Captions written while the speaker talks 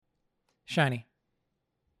Shiny,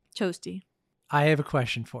 Toasty. I have a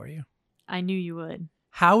question for you. I knew you would.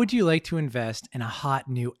 How would you like to invest in a hot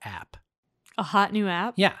new app? A hot new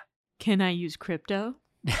app? Yeah. Can I use crypto?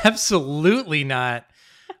 Absolutely not.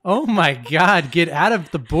 Oh my God, get out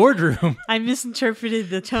of the boardroom. I misinterpreted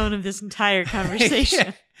the tone of this entire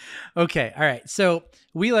conversation. Okay, all right. So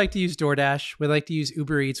we like to use DoorDash. We like to use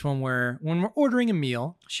Uber Eats when we're ordering a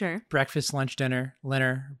meal. Sure. Breakfast, lunch, dinner,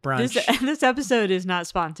 brunch. This episode is not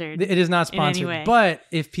sponsored. It is not sponsored. In any way. But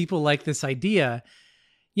if people like this idea,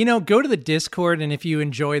 go to the Discord, and if you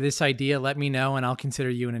enjoy this idea, let me know and I'll consider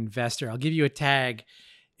you an investor. I'll give you a tag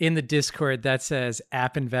in the Discord that says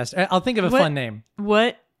app investor. I'll think of a fun name.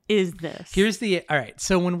 What is this? All right.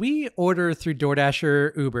 So when we order through DoorDash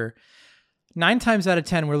or Uber, 9 times out of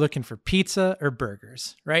 10, we're looking for pizza or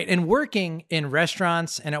burgers, right? And working in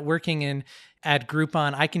restaurants and working at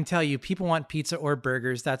Groupon, I can tell you people want pizza or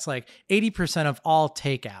burgers. That's like 80% of all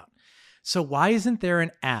takeout. So why isn't there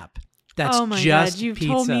an app that's just pizza? Oh my God, you've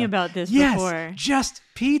told me about this before. Yes, just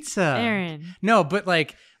pizza. Aaron. No, but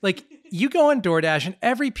like you go on DoorDash and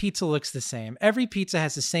every pizza looks the same. Every pizza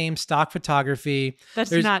has the same stock photography.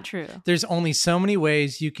 That's not true. There's only so many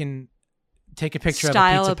ways you can take a picture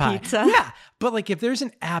Style of a pizza pizza. pie. Yeah. But like if there's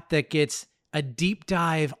an app that gets a deep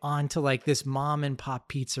dive onto like this mom and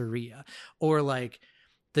pop pizzeria or like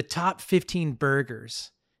the top 15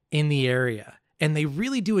 burgers in the area, and they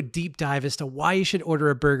really do a deep dive as to why you should order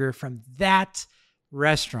a burger from that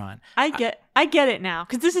restaurant. I get it now.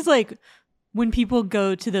 Because this is like when people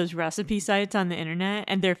go to those recipe sites on the internet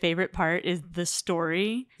and their favorite part is the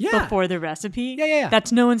story before the recipe. Yeah.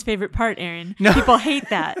 That's no one's favorite part, Aaron. No. People hate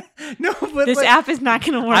that. No, but this app is not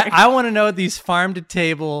going to work. I want to know these farm to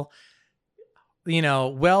table,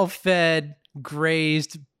 well-fed,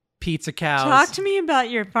 grazed pizza cows. Talk to me about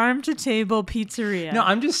your farm to table pizzeria. No,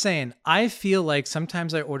 I'm just saying, I feel like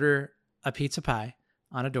sometimes I order a pizza pie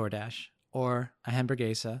on a DoorDash or a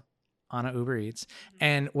hamburguesa on a Uber Eats,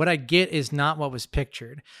 and what I get is not what was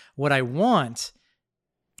pictured. What I want.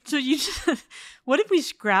 So what if we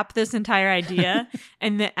scrap this entire idea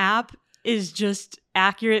and the app is just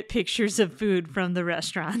accurate pictures of food from the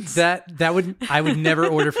restaurants? I would never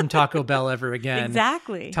order from Taco Bell ever again.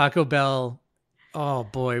 Exactly. Taco Bell. Oh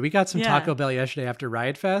boy, we got some Taco Bell yesterday after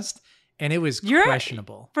Riot Fest, and it was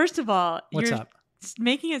questionable. First of all, what's up?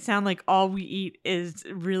 Making it sound like all we eat is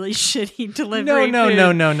really shitty delivery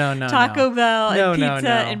No. Taco Bell and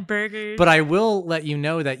pizza and burgers. But I will let you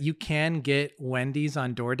know that you can get Wendy's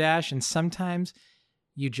on DoorDash, and sometimes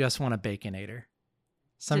you just want a Baconator.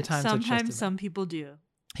 Sometimes some people do.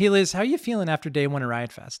 Hey Liz, how are you feeling after day 1 of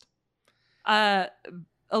Riot Fest? A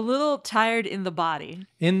little tired in the body.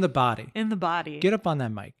 In the body. Get up on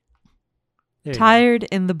that mic. Tired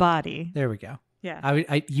in the body. There we go. Yeah.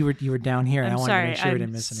 You were down here, and I wanted to make sure I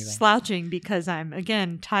didn't miss anything. Slouching because I'm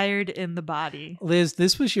again tired in the body. Liz,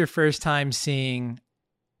 this was your first time seeing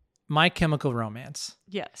My Chemical Romance.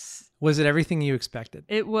 Yes. Was it everything you expected?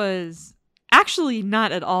 It was actually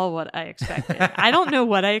not at all what I expected. I don't know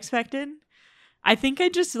what I expected. I think I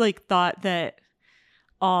just thought that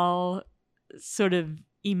all sort of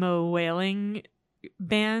emo wailing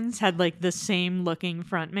bands had the same looking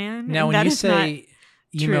frontman. Now, when you say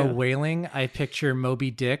emo wailing, I picture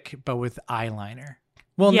Moby Dick, but with eyeliner.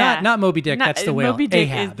 Well, not Moby Dick. That's the whale. Moby Dick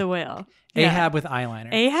Ahab. is the whale. Ahab with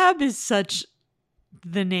eyeliner. Ahab is such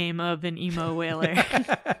the name of an emo whaler.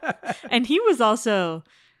 And he was also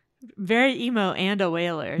very emo and a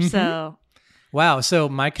whaler. Mm-hmm. So wow. So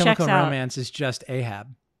My Chemical Romance is just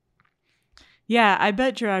Ahab. Yeah, I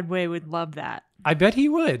bet Gerard Way would love that. I bet he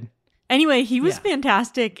would. Anyway, he was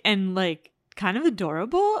fantastic and kind of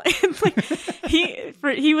adorable.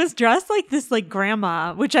 He was dressed like this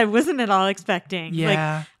grandma, which I wasn't at all expecting.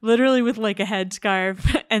 Yeah. Literally with a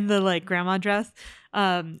headscarf and the grandma dress.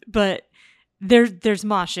 But there's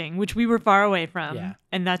moshing, which we were far away from,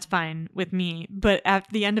 and that's fine with me. But at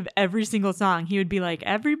the end of every single song, he would be like,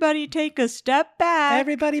 "Everybody take a step back.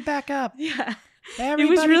 Everybody back up." Yeah. Everybody it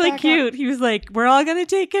was really cute. Up. He was like, "We're all gonna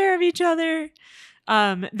take care of each other."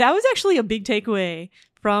 That was actually a big takeaway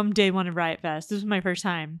from day 1 of Riot Fest. This was my first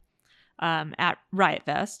time at Riot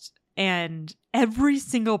Fest, and every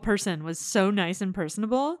single person was so nice and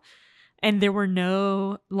personable, and there were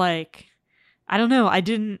no I don't know,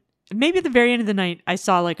 maybe at the very end of the night I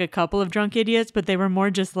saw a couple of drunk idiots, but they were more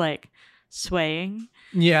just swaying.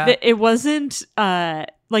 Yeah. It wasn't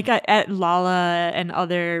at Lala and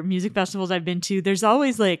other music festivals I've been to, there's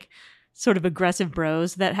always sort of aggressive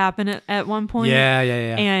bros that happen at one point. Yeah.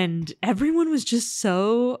 And everyone was just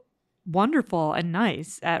so wonderful and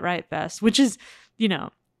nice at Riot Fest, which is,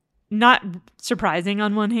 not surprising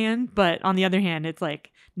on one hand, but on the other hand, it's like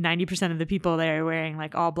 90% of the people there are wearing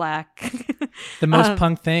like all black. The most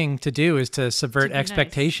punk thing to do is to subvert be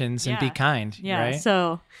expectations nice. and be kind. Yeah. Right?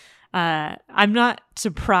 So I'm not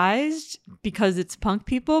surprised because it's punk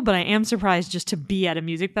people, but I am surprised just to be at a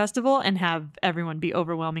music festival and have everyone be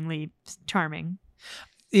overwhelmingly charming.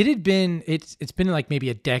 It's been like maybe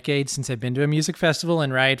a decade since I've been to a music festival,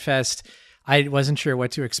 and Riot Fest, I wasn't sure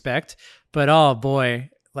what to expect, but oh boy,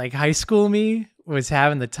 like high school me was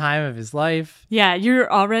having the time of his life. Yeah, you're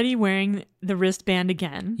already wearing the wristband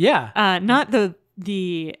again. Yeah. Not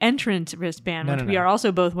the entrance wristband, which we are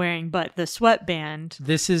also both wearing, but the sweatband.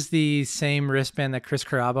 This is the same wristband that Chris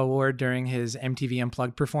Carrabba wore during his MTV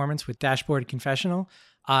Unplugged performance with Dashboard Confessional.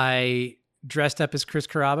 I dressed up as Chris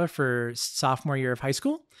Carrabba for sophomore year of high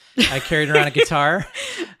school. I carried around a guitar.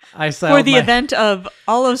 For the event of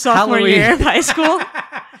all of sophomore year of high school.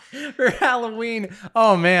 For Halloween.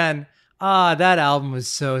 Oh man. That album was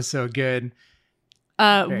so good.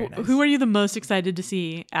 Nice. Who are you the most excited to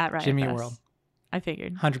see at Riot Jimmy Fest? World. I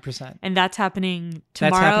figured. 100%. And that's happening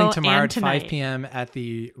tomorrow. That's happening tomorrow and at 5 p.m. at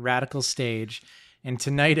the Radical Stage. And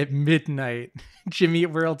tonight at midnight, Jimmy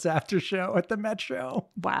World's after show at the Metro.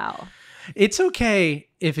 Wow. It's okay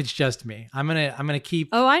if it's just me. I'm gonna keep.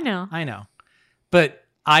 Oh, I know. But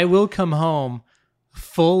I will come home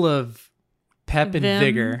full of pep and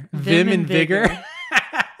vigor. Vim and vigor.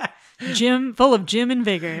 Full of Jim and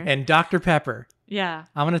vigor. And Dr. Pepper. Yeah.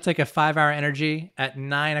 I'm going to take a 5-hour energy at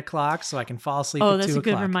 9 o'clock so I can fall asleep at 2 o'clock. Oh, that's a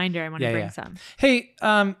good reminder. I want to bring some. Hey,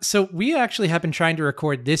 so we actually have been trying to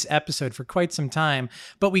record this episode for quite some time,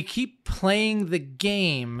 but we keep playing the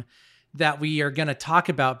game that we are going to talk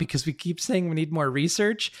about because we keep saying we need more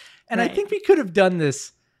research. And I think we could have done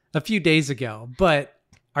this a few days ago, but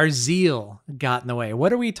our zeal got in the way.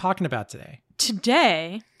 What are we talking about today?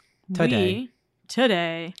 Today.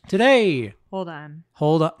 Hold on.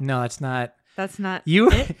 No, that's not. That's not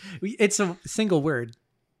it? It's a single word.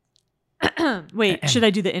 Wait, should I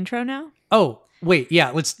do the intro now? Oh, wait.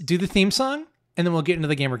 Yeah, let's do the theme song and then we'll get into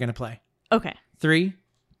the game we're going to play. Okay. 3,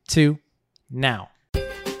 2, now.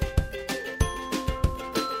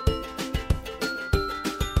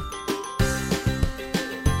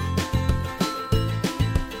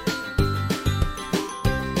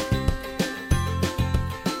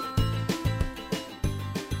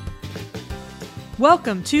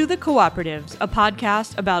 Welcome to The Cooperatives, a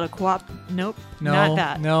podcast about a Nope, not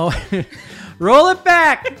that. No. Roll it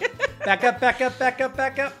back. Back up.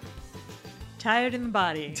 Tired in the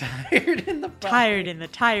body. Tired in the body.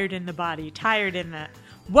 Tired in the body.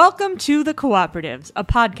 Welcome to The Cooperatives, a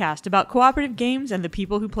podcast about cooperative games and the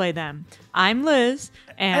people who play them. I'm Liz,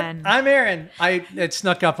 and I'm Aaron. It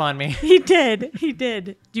snuck up on me. He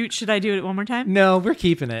did. Should I do it one more time? No, we're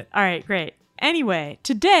keeping it. All right, great. Anyway,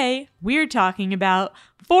 today we're talking about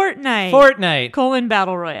Fortnite.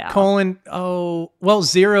 Battle Royale.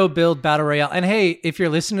 Zero build Battle Royale. And hey, if you're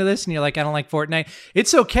listening to this and you're like, I don't like Fortnite,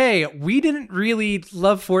 it's okay. We didn't really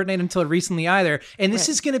love Fortnite until recently either. And this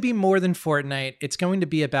is going to be more than Fortnite. It's going to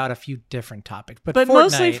be about a few different topics. But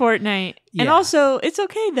mostly Fortnite. Yeah. And also, it's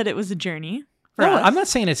okay that it was a journey for us. I'm not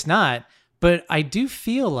saying it's not, but I do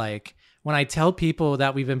feel like when I tell people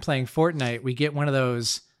that we've been playing Fortnite, we get one of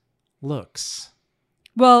those looks.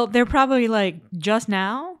 Well, they're probably like, just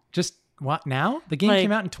now? Just what now? The game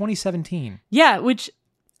came out in 2017. Yeah, which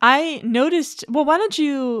I noticed. Well, why don't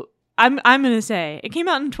you... I'm going to say, it came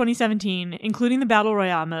out in 2017, including the Battle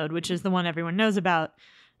Royale mode, which is the one everyone knows about.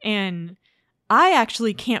 And I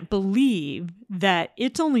actually can't believe that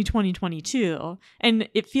it's only 2022. And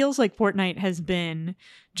it feels like Fortnite has been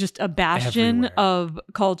just a bastion of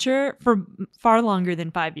culture for far longer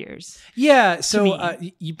than 5 years. Yeah, so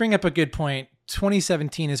you bring up a good point.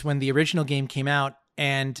 2017 is when the original game came out,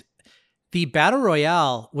 and the Battle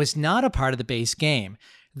Royale was not a part of the base game.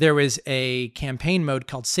 There was a campaign mode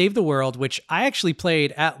called Save the World, which I actually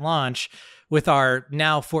played at launch with our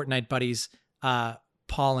now Fortnite buddies,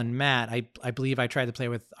 Paul and Matt. I believe I tried to play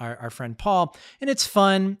with our friend Paul, and it's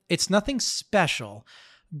fun. It's nothing special,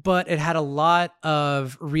 but it had a lot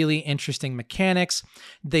of really interesting mechanics.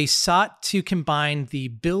 They sought to combine the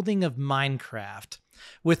building of Minecraft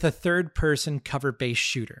with a third-person cover-based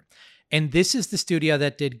shooter. And this is the studio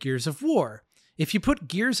that did Gears of War. If you put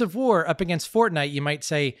Gears of War up against Fortnite, you might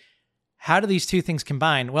say, how do these two things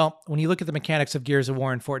combine? Well, when you look at the mechanics of Gears of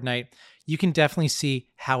War and Fortnite, you can definitely see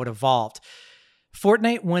how it evolved.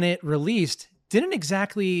 Fortnite, when it released, didn't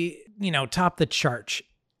exactly, top the chart.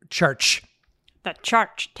 The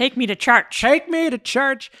church. Take me to church. Take me to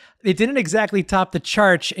church. It didn't exactly top the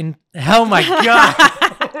church. And oh my God.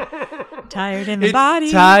 Tired in the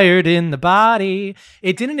body. Tired in the body.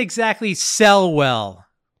 It didn't exactly sell well.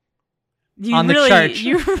 On the chart.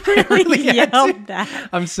 You really yelled that.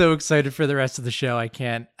 I'm so excited for the rest of the show. I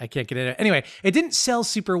can't get it. Anyway, it didn't sell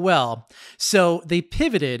super well. So they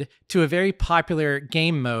pivoted to a very popular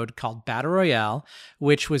game mode called Battle Royale,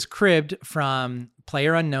 which was cribbed from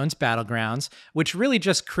PlayerUnknown's Battlegrounds, which really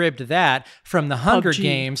just cribbed that from the Hunger PUBG.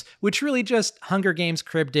 Games, which really just Hunger Games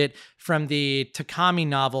cribbed it from the Takami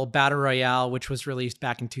novel Battle Royale, which was released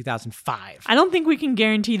back in 2005. I don't think we can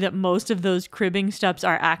guarantee that most of those cribbing steps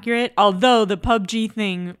are accurate, although the PUBG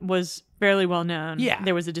thing was fairly well known. Yeah.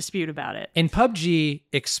 There was a dispute about it. And PUBG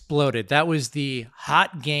exploded. That was the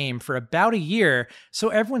hot game for about a year. So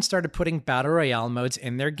everyone started putting Battle Royale modes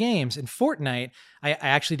in their games. And Fortnite, I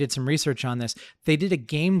actually did some research on this. They did a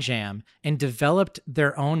game jam and developed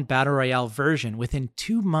their own Battle Royale version within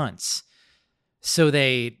 2 months. So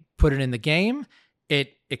they put it in the game.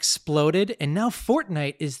 It exploded. And now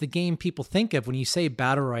Fortnite is the game people think of when you say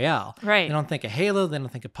Battle Royale. Right. They don't think of Halo. They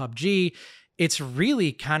don't think of PUBG. It's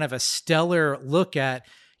really kind of a stellar look at,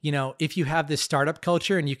 if you have this startup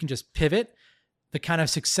culture and you can just pivot, the kind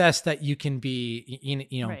of success that you can be,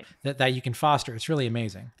 Right. that you can foster. It's really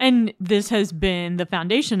amazing. And this has been the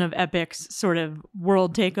foundation of Epic's sort of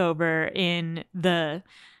world takeover in the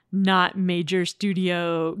not major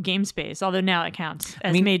studio game space, although now it counts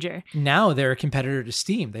as major. Now they're a competitor to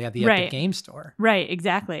Steam. They have the Epic Game Store. Right,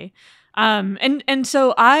 exactly. And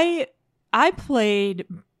so I played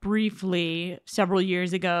briefly several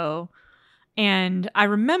years ago, and I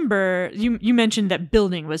remember you mentioned that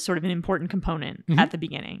building was sort of an important component at the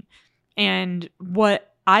beginning. And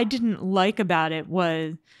what I didn't like about it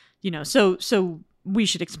was, so we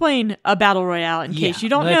should explain a battle royale in case you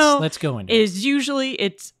don't know. Let's go into it's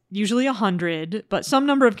usually 100, but some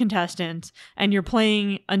number of contestants, and you're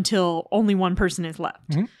playing until only one person is left.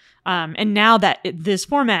 Mm-hmm. And now that this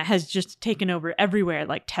format has just taken over everywhere,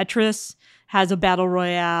 like Tetris has a battle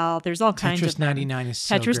royale. There's all kinds of Tetris 99 is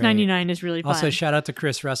so Tetris great. 99 is really fun. Also, shout out to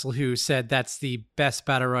Chris Russell, who said that's the best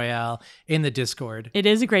battle royale in the Discord. It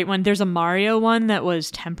is a great one. There's a Mario one that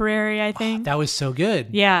was temporary, I think. That was so good.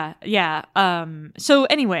 Yeah. So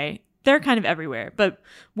anyway, they're kind of everywhere. But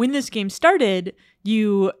when this game started,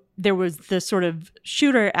 there was the sort of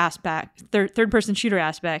shooter aspect, third-person shooter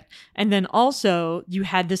aspect, and then also you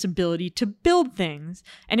had this ability to build things,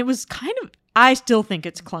 and it was kind of, I still think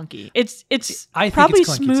it's clunky. It's probably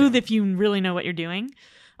smooth if you really know what you're doing,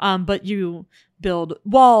 but you build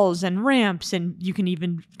walls and ramps, and you can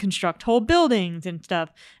even construct whole buildings and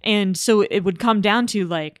stuff, and so it would come down to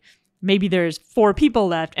like, maybe there's 4 people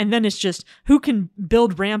left, and then it's just who can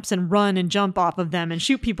build ramps and run and jump off of them and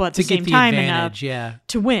shoot people at the same time enough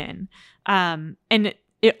to win. And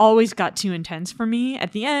it always got too intense for me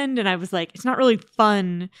at the end, and I was like, it's not really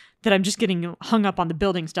fun that I'm just getting hung up on the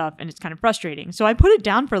building stuff, and it's kind of frustrating. So I put it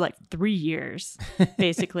down for like 3 years,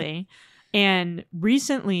 basically. And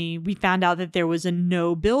recently we found out that there was a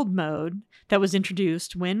no build mode that was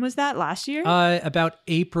introduced. When was that? Last year? About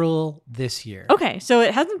April this year. Okay, so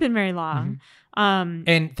it hasn't been very long.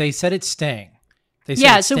 And they said it's staying.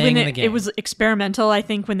 So when it was experimental, I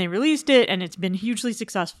think, when they released it, and it's been hugely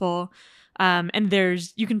successful. And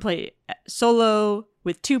you can play solo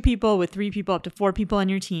with 2 people, with 3 people, up to 4 people on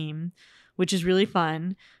your team, which is really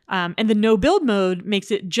fun. And the no build mode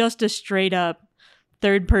makes it just a straight up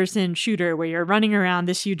third-person shooter where you're running around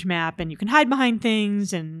this huge map and you can hide behind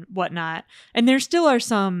things and whatnot. And there still are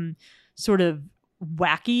some sort of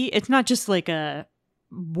wacky, it's not just like a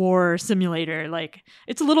war simulator, like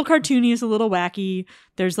it's a little cartoony, it's a little wacky.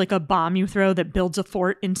 There's like a bomb you throw that builds a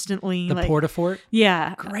fort instantly. The Port-a-Fort?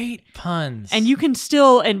 Yeah. Great puns. And you can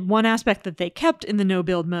still, and one aspect that they kept in the no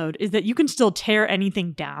build mode is that you can still tear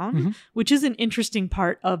anything down, which is an interesting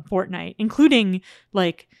part of Fortnite, including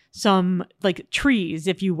like some like trees.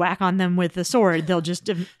 If you whack on them with a sword, they'll just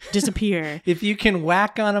disappear. If you can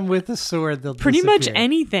whack on them with a sword, they'll pretty disappear. much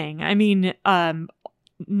anything. I mean,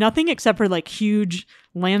 nothing except for like huge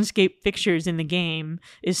landscape fixtures in the game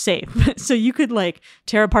is safe. So you could like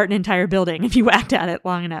tear apart an entire building if you whacked at it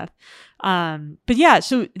long enough. But yeah,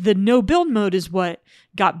 so the no build mode is what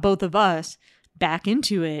got both of us back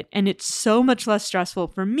into it. And it's so much less stressful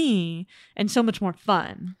for me and so much more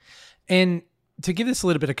fun. And to give this a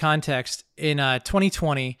little bit of context, in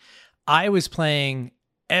 2020, I was playing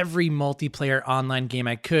every multiplayer online game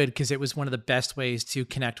I could because it was one of the best ways to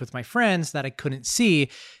connect with my friends that I couldn't see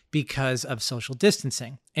because of social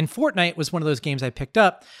distancing. And Fortnite was one of those games I picked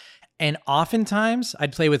up. And oftentimes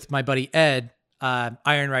I'd play with my buddy Ed,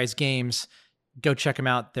 Iron Rise Games. Go check them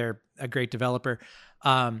out. They're a great developer.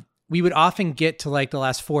 We would often get to like the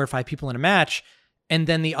last 4 or 5 people in a match, And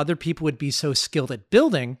then the other people would be so skilled at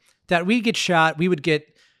building that we get shot. We would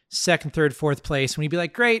get second, third, fourth place. And we'd be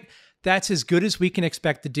like, great, that's as good as we can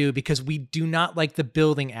expect to do because we do not like the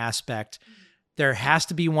building aspect. There has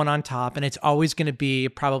to be one on top, and it's always going to be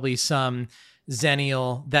probably some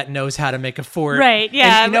Xennial that knows how to make a fort. Right,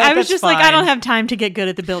 yeah. And, I was just fine. like, I don't have time to get good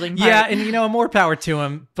at the building part. Yeah, and more power to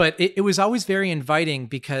him. But it was always very inviting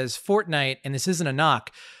because Fortnite, and this isn't a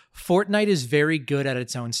knock, Fortnite is very good at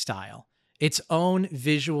its own style. Its own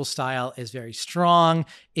visual style is very strong.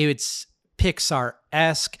 It's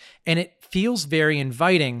Pixar-esque, and it feels very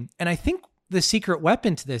inviting. And I think the secret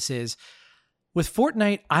weapon to this is, with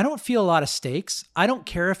Fortnite, I don't feel a lot of stakes. I don't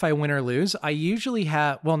care if I win or lose. I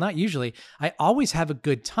always have a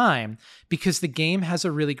good time because the game has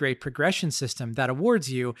a really great progression system that awards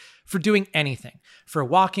you for doing anything. For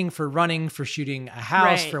walking, for running, for shooting a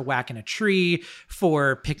house, for whacking a tree,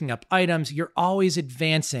 for picking up items. You're always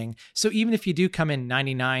advancing. So even if you do come in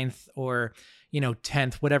 99th or,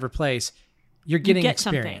 10th, whatever place, you're getting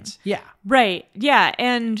experience. Something. Yeah. Right. Yeah.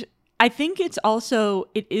 And I think it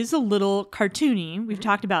is a little cartoony. We've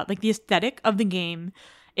talked about like the aesthetic of the game.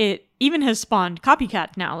 It even has spawned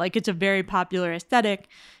copycats now. Like it's a very popular aesthetic.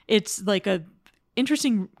 It's like a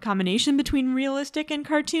interesting combination between realistic and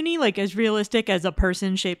cartoony, like as realistic as a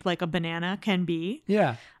person shaped like a banana can be.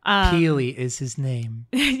 Yeah. Peely is his name.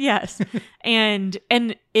 Yes. and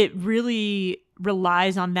it really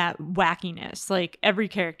relies on that wackiness. Like every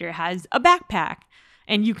character has a backpack.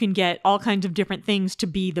 And you can get all kinds of different things to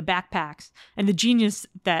be the backpacks. And the genius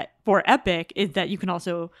that for Epic is that you can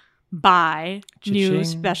also buy new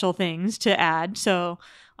special things to add. So,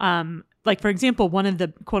 like for example, one of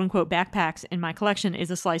the quote unquote backpacks in my collection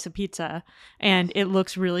is a slice of pizza. And it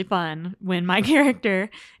looks really fun when my character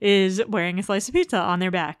is wearing a slice of pizza on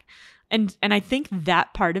their back. And I think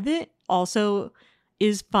that part of it also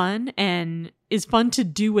is fun and is fun to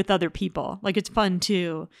do with other people. Like it's fun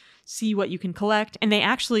to see what you can collect. And they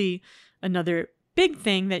actually, another big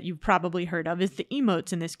thing that you've probably heard of is the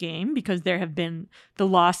emotes in this game, because there have been the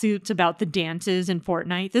lawsuits about the dances in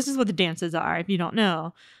Fortnite. This is what the dances are, if you don't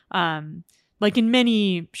know. Like in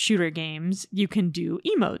many shooter games, you can do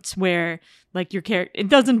emotes where like your character, it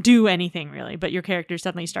doesn't do anything really, but your character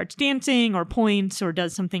suddenly starts dancing or points or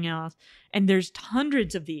does something else. And there's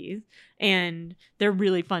hundreds of these and they're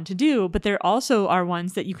really fun to do, but there also are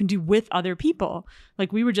ones that you can do with other people.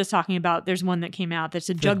 Like we were just talking about, there's one that came out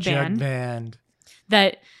that's a jug band.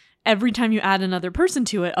 That every time you add another person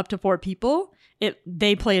to it, up to 4 people,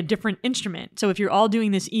 they play a different instrument. So if you're all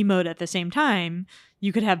doing this emote at the same time,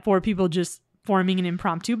 you could have 4 people just forming an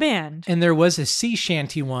impromptu band. And there was a sea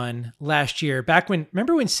shanty one last year.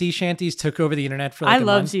 Remember when sea shanties took over the internet for like a month?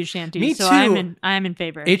 I love sea shanties. Me so too. I'm in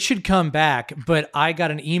favor. It should come back, but I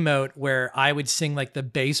got an emote where I would sing like the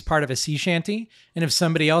bass part of a sea shanty, and if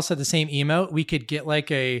somebody else had the same emote, we could get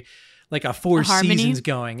like a 4 seasons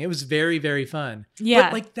going. It was very, very fun. Yeah.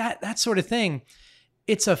 But like that sort of thing,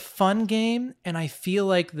 it's a fun game, and I feel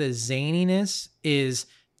like the zaniness is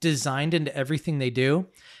designed into everything they do.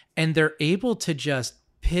 And they're able to just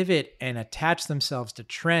pivot and attach themselves to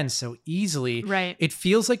trends so easily. Right. It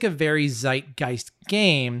feels like a very zeitgeist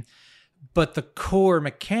game, but the core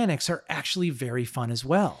mechanics are actually very fun as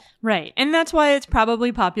well. Right. And that's why it's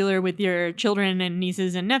probably popular with your children and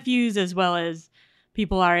nieces and nephews, as well as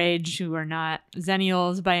people our age who are not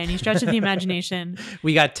Xennials by any stretch of the imagination.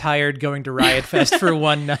 We got tired going to Riot Fest for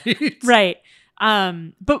one night. Right.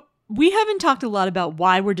 But we haven't talked a lot about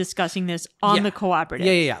why we're discussing this on the cooperative.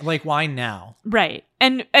 Yeah. Like, why now? Right.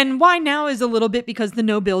 And why now is a little bit because the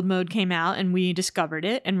no build mode came out and we discovered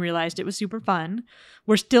it and realized it was super fun.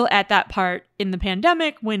 We're still at that part in the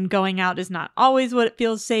pandemic when going out is not always what it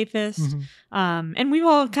feels safest. Mm-hmm. And we've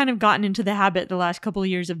all kind of gotten into the habit the last couple of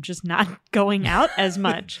years of just not going out as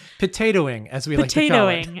much. Potatoing, as we like to call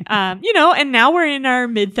it. And now we're in our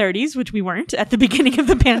mid-30s, which we weren't at the beginning of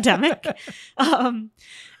the pandemic.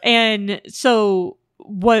 And so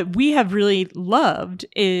what we have really loved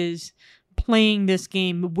is playing this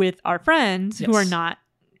game with our friends who are not,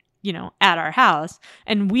 at our house.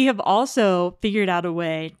 And we have also figured out a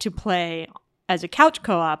way to play as a couch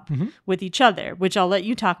co-op with each other, which I'll let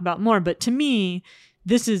you talk about more. But to me,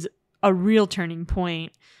 this is a real turning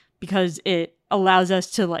point because it allows us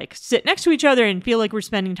to like sit next to each other and feel like we're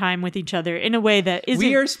spending time with each other in a way that isn't...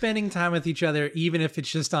 We are spending time with each other even if it's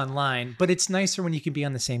just online, but it's nicer when you can be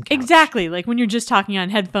on the same couch. Exactly. Like when you're just talking on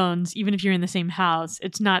headphones, even if you're in the same house,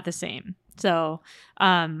 it's not the same. So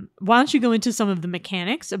why don't you go into some of the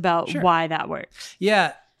mechanics about why that works?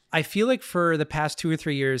 Yeah. I feel like for the past 2 or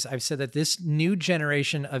 3 years, I've said that this new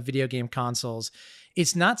generation of video game consoles,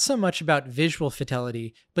 it's not so much about visual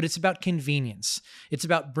fidelity, but it's about convenience. It's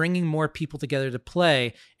about bringing more people together to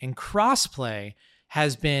play, and crossplay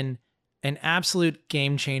has been an absolute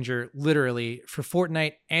game changer, literally, for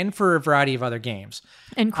Fortnite and for a variety of other games.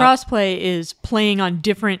 And crossplay is playing on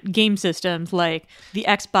different game systems, like the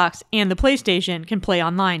Xbox and the PlayStation can play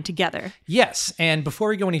online together. Yes, and before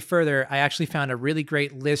we go any further, I actually found a really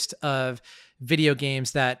great list of video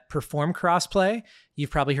games that perform crossplay.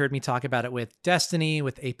 You've probably heard me talk about it with Destiny,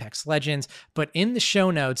 with Apex Legends, but in the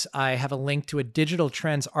show notes, I have a link to a Digital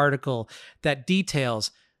Trends article that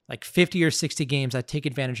details like 50 or 60 games that take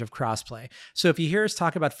advantage of crossplay. So if you hear us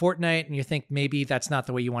talk about Fortnite and you think maybe that's not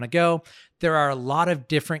the way you want to go, there are a lot of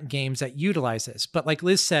different games that utilize this. But like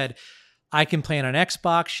Liz said, I can play on an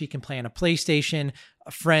Xbox, she can play on a PlayStation,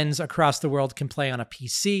 friends across the world can play on a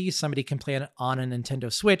PC, somebody can play on a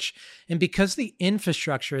Nintendo Switch. And because the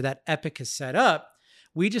infrastructure that Epic has set up,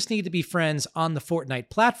 we just need to be friends on the Fortnite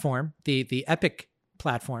platform, the Epic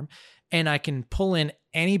platform, and I can pull in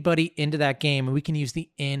anybody into that game and we can use the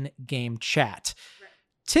in-game chat. Right.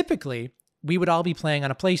 Typically, we would all be playing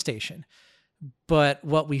on a PlayStation. But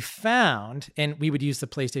what we found, and we would use the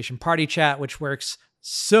PlayStation Party Chat, which works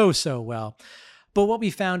so well. But what we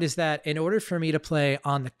found is that in order for me to play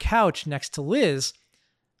on the couch next to Liz,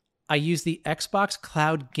 I use the Xbox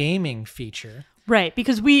Cloud Gaming feature. Right,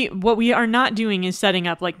 because what we are not doing is setting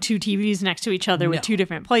up like two TVs next to each other with two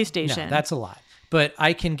different PlayStations. No, that's a lot. But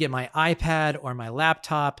I can get my iPad or my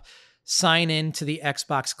laptop, sign in to the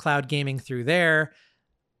Xbox Cloud Gaming through there,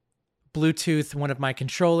 Bluetooth one of my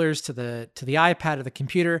controllers to the iPad or the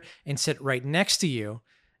computer, and sit right next to you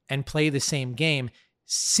and play the same game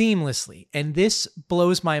seamlessly. And this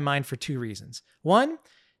blows my mind for 2 reasons. One,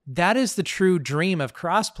 that is the true dream of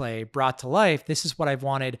crossplay brought to life. This is what I've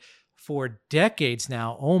wanted for decades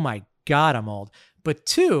now. Oh my God, I'm old. But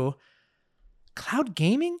 2, cloud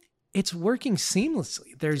gaming, it's working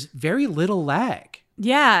seamlessly. There's very little lag.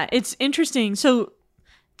 Yeah, it's interesting. So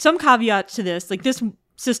some caveats to this, like this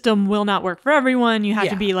system will not work for everyone. You have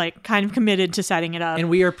to be like kind of committed to setting it up. And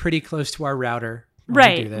we are pretty close to our router.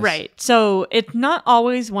 Right. So it's not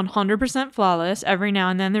always 100% flawless. Every now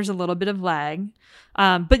and then there's a little bit of lag.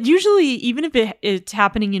 But usually, even if it's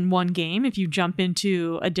happening in one game, if you jump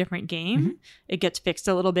into a different game, it gets fixed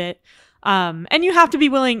a little bit. And you have to be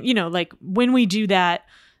willing, like when we do that,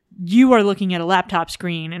 you are looking at a laptop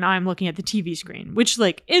screen and I'm looking at the TV screen, which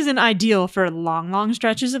like isn't ideal for long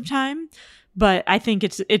stretches of time. But I think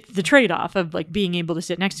it's the trade-off of like being able to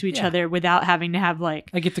sit next to each other without having to have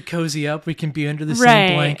like... I get to cozy up. We can be under the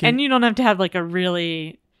same blanket. And you don't have to have like a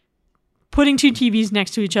really... Putting 2 TVs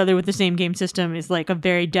next to each other with the same game system is like a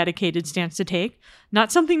very dedicated stance to take. Not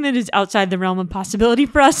something that is outside the realm of possibility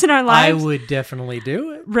for us in our lives. I would definitely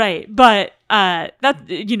do it. Right. But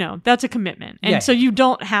that's a commitment. And so you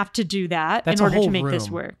don't have to do that in order to make this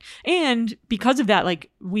work. And because of that, like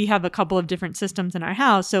we have a couple of different systems in our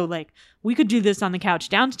house. So like we could do this on the couch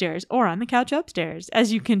downstairs or on the couch upstairs.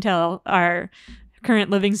 As you can tell, our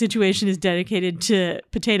current living situation is dedicated to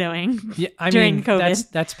potatoing during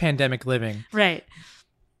COVID. That's pandemic living. Right.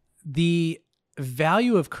 The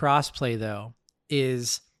value of crossplay, though,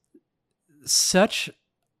 is such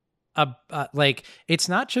like it's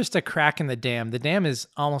not just a crack in the dam. The dam is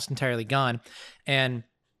almost entirely gone. And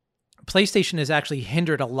PlayStation has actually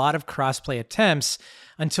hindered a lot of crossplay attempts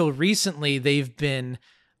until recently. They've been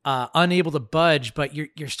unable to budge, but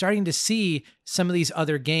you're starting to see some of these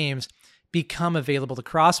other games become available to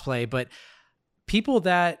crossplay. But people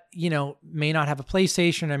that, may not have a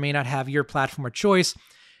PlayStation or may not have your platform of choice,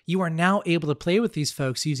 you are now able to play with these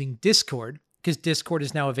folks using Discord, because Discord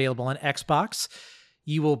is now available on Xbox.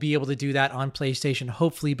 You will be able to do that on PlayStation,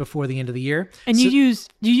 hopefully before the end of the year. And you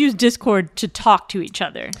use Discord to talk to each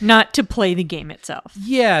other, not to play the game itself.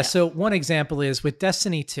 Yeah. So one example is with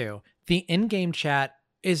Destiny 2, the in-game chat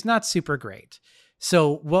is not super great.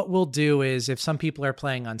 So what we'll do is if some people are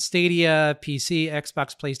playing on Stadia, PC,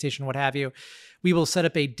 Xbox, PlayStation, what have you, we will set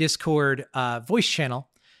up a Discord voice channel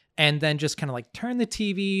and then just kind of like turn the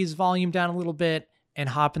TV's volume down a little bit and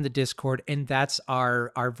hop in the Discord. And that's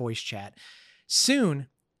our voice chat. Soon,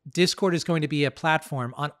 Discord is going to be a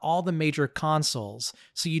platform on all the major consoles.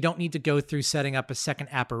 So you don't need to go through setting up a second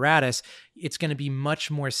apparatus. It's going to be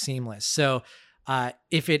much more seamless. So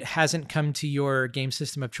if it hasn't come to your game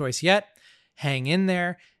system of choice yet, hang in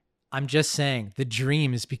there. I'm just saying the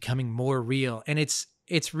dream is becoming more real. And it's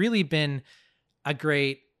really been a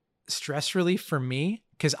great stress relief for me,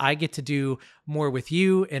 because I get to do more with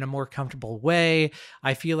you in a more comfortable way.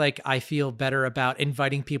 I feel like I feel better about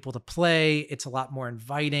inviting people to play. It's a lot more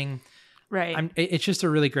inviting. Right. It's just a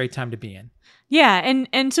really great time to be in. Yeah.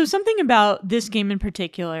 And so something about this game in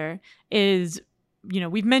particular is,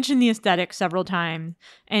 we've mentioned the aesthetic several times.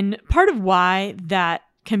 And part of why that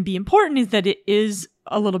can be important is that it is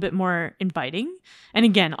a little bit more inviting. And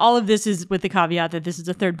again, all of this is with the caveat that this is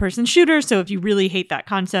a third-person shooter. So if you really hate that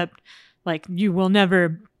concept, like, you will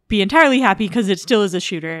never be entirely happy because it still is a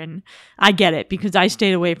shooter. And I get it because I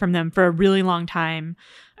stayed away from them for a really long time.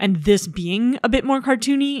 And this being a bit more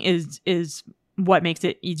cartoony is what makes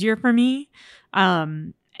it easier for me.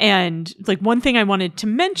 And like, one thing I wanted to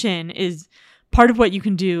mention is part of what you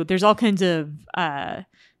can do. There's all kinds of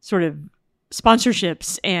sort of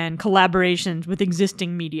sponsorships and collaborations with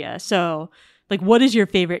existing media. So, like, what is your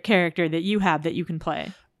favorite character that you have that you can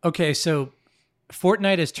play? Okay, so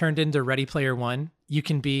Fortnite has turned into Ready Player One. You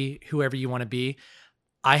can be whoever you want to be.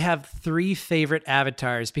 I have 3 favorite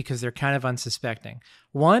avatars because they're kind of unsuspecting.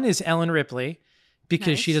 One is Ellen Ripley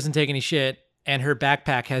because she doesn't take any shit, and her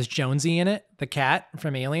backpack has Jonesy in it, the cat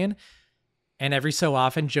from Alien. And every so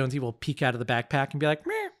often, Jonesy will peek out of the backpack and be like,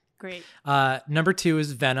 meh. Great. Number 2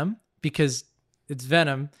 is Venom because it's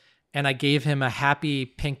Venom, and I gave him a happy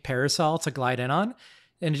pink parasol to glide in on,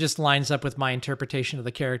 and it just lines up with my interpretation of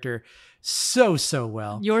the character so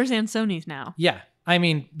well. Yours and Sony's now. Yeah. I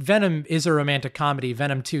mean, Venom is a romantic comedy.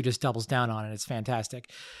 Venom 2 just doubles down on it. It's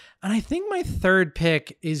fantastic. And I think my third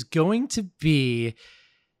pick is going to be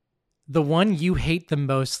the one you hate the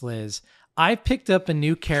most, Liz. I picked up a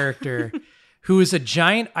new character who is a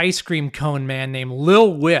giant ice cream cone man named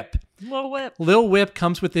Lil Whip. Lil Whip. Lil Whip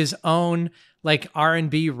comes with his own like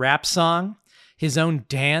R&B rap song, his own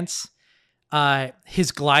dance.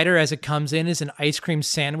 His glider as it comes in is an ice cream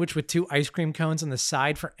sandwich with 2 ice cream cones on the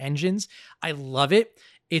side for engines. I love it.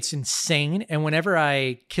 It's insane. And whenever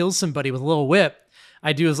I kill somebody with Lil Whip,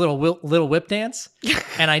 I do his little whip dance,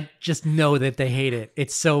 and I just know that they hate it.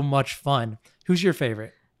 It's so much fun. Who's your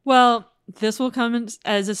favorite? Well, this will come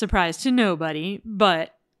as a surprise to nobody,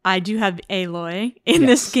 but I do have Aloy in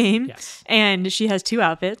this game, and she has 2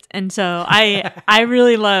 outfits. And so I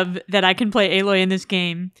really love that I can play Aloy in this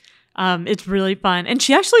game. It's really fun. And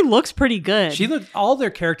she actually looks pretty good. All their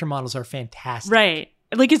character models are fantastic. Right.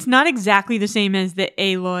 Like, it's not exactly the same as the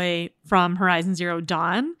Aloy from Horizon Zero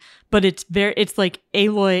Dawn, but it's like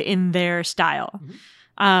Aloy in their style.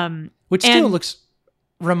 Which still looks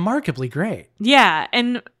remarkably great. Yeah.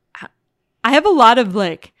 And I have a lot of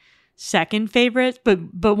like second favorites, but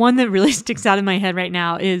one that really sticks out in my head right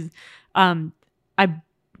now is I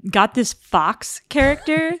got this fox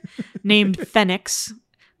character named Phoenix.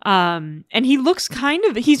 And he looks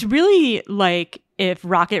he's really like if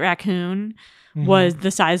Rocket Raccoon was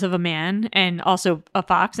the size of a man and also a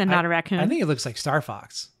fox and not a raccoon. I think it looks like Star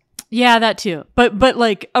Fox. Yeah, that too. But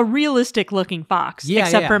like a realistic looking fox,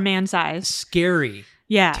 except for man size. Scary.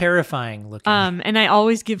 Yeah. Terrifying looking. And I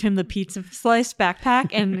always give him the pizza slice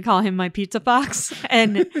backpack and call him my pizza fox.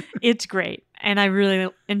 And it's great. And I really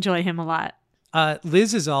enjoy him a lot.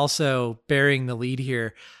 Liz is also bearing the lead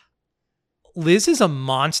here. Liz is a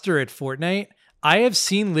monster at Fortnite. I have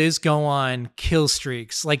seen Liz go on kill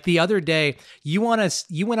streaks. Like the other day, you went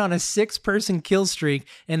on a 6-person kill streak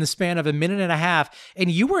in the span of a minute and a half, and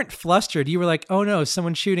you weren't flustered. You were like, "Oh no,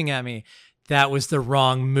 someone's shooting at me." That was the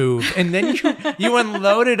wrong move. And then you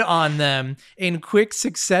unloaded on them in quick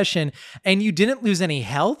succession, and you didn't lose any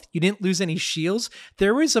health. You didn't lose any shields.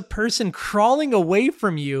 There was a person crawling away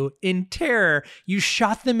from you in terror. You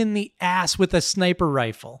shot them in the ass with a sniper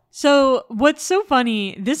rifle. So what's so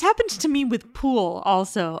funny, this happens to me with pool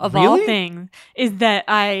also, of all things, is that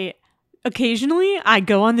occasionally I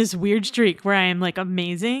go on this weird streak where I am like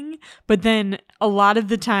amazing, but then a lot of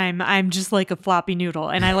the time I'm just like a floppy noodle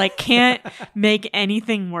and I like can't make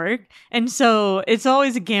anything work. And so it's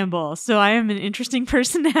always a gamble. So I am an interesting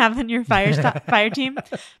person to have on your fire team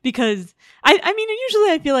because I mean,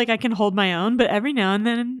 usually I feel like I can hold my own, but every now and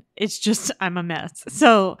then it's just, I'm a mess.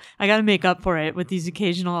 So I got to make up for it with these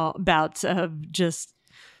occasional bouts of just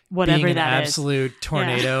whatever being that an absolute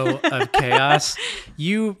tornado of chaos.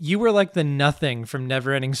 You were like the Nothing from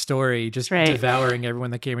Neverending Story, just devouring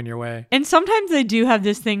everyone that came in your way. And sometimes I do have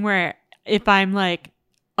this thing where if I'm like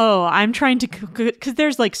Oh, I'm trying to, because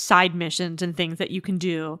there's like side missions and things that you can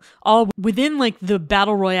do all within like the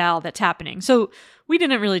battle royale that's happening. So we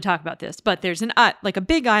didn't really talk about this, but there's like a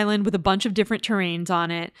big island with a bunch of different terrains on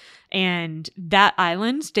it. And that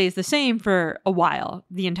island stays the same for a while,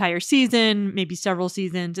 the entire season, maybe several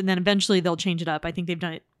seasons. And then eventually they'll change it up. I think they've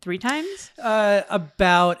done it 3 times.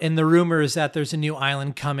 And the rumor is that there's a new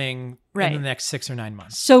island coming Right. in the next 6 or 9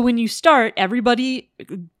 months. So when you start, everybody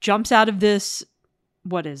jumps out of this,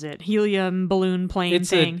 what is it? Helium balloon plane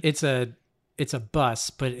thing. It's a bus,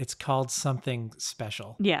 but it's called something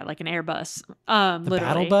special. Yeah, like an Airbus. The Literally.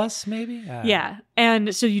 battle bus, maybe? Yeah.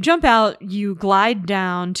 And so you jump out, you glide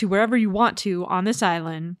down to wherever you want to on this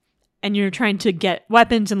island, and you're trying to get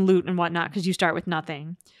weapons and loot and whatnot because you start with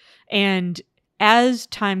nothing. And as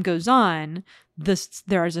time goes on,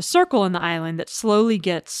 there is a circle in the island that slowly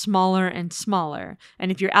gets smaller and smaller. And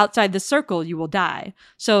if you're outside the circle, you will die.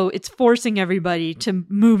 So it's forcing everybody to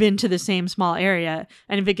move into the same small area.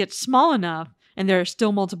 And if it gets small enough and there are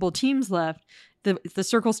still multiple teams left, the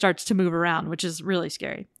circle starts to move around, which is really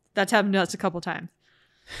scary. That's happened to us a couple times.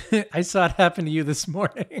 I saw it happen to you this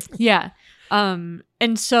morning. Yeah. And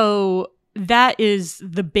so that is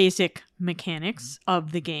the basic mechanics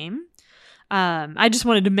of the game. I just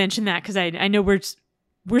wanted to mention that because I know we're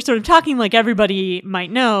sort of talking like everybody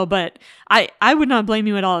might know, but I would not blame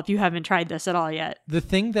you at all if you haven't tried this at all yet. The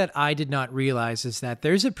thing that I did not realize is that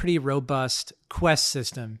there's a pretty robust quest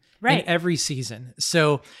system Right. in every season.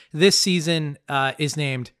 So this season is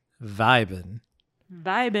named Vibin.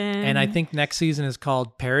 And I think next season is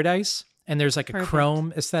called Paradise. And there's like a Perfect.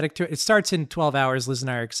 chrome aesthetic to it. It starts in 12 hours. Liz and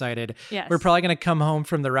I are excited. Yes. We're probably going to come home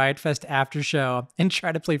from the Riot Fest after show and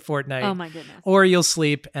try to play Fortnite. Oh my goodness. Or you'll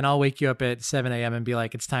sleep and I'll wake you up at 7 a.m. and be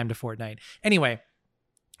like, it's time to Fortnite. Anyway,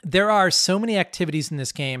 there are so many activities in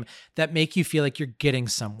this game that make you feel like you're getting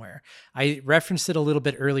somewhere. I referenced it a little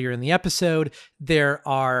bit earlier in the episode. There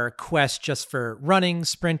are quests just for running,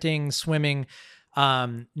 sprinting, swimming,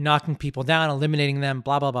 knocking people down, eliminating them,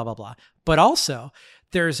 blah, blah, blah, blah, blah. But also,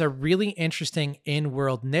 there's a really interesting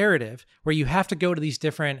in-world narrative where you have to go to these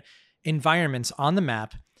different environments on the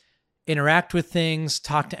map, interact with things,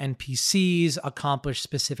 talk to NPCs, accomplish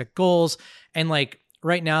specific goals. And like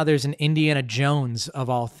right now, there's an Indiana Jones of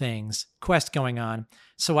all things quest going on.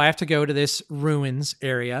 So I have to go to this ruins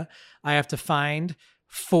area. I have to find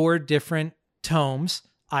 4 different tomes.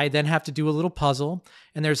 I then have to do a little puzzle.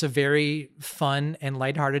 And there's a very fun and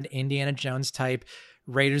lighthearted Indiana Jones type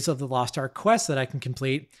Raiders of the Lost Ark quest that I can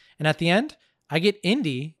complete. And at the end, I get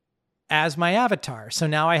Indy as my avatar. So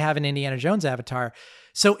now I have an Indiana Jones avatar.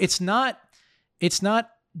 So it's not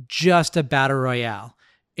just a battle royale.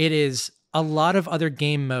 It is a lot of other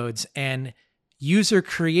game modes and user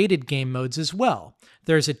created game modes as well.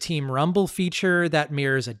 There's a Team Rumble feature that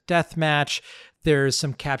mirrors a death match. There's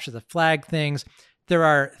some capture the flag things. There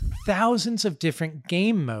are thousands of different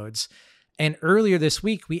game modes. And earlier this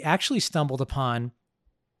week, we actually stumbled upon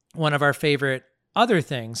one of our favorite other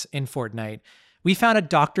things in Fortnite. We found a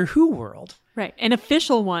Doctor Who world. Right. An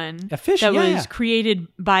official one that was created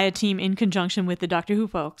by a team in conjunction with the Doctor Who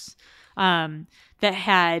folks that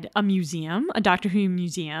had a museum, a Doctor Who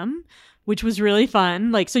museum, which was really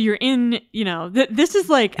fun. Like, so you're in, this is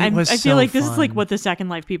like, I feel like this is like what the Second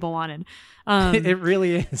Life people wanted. It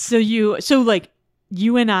really is. So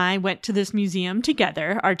you and I went to this museum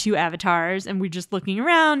together, our 2 avatars, and we're just looking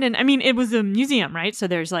around. And I mean, it was a museum, right? So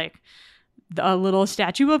there's like a little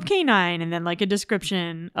statue of K9 and then like a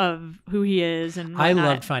description of who he is. And whatnot. I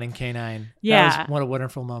loved finding K9. Yeah. That was what a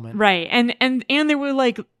wonderful moment. Right. And there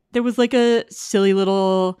was like a silly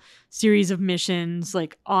little series of missions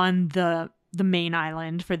like on the main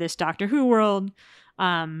island for this Doctor Who world.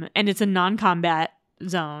 And it's a non-combat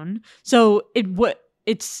zone. So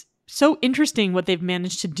it's so interesting what they've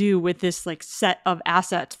managed to do with this like set of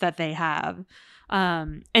assets that they have.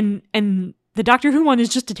 And the Doctor Who one is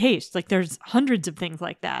just a taste. Like there's hundreds of things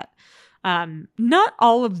like that. Not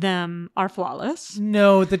all of them are flawless.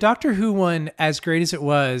 No, the Doctor Who one, as great as it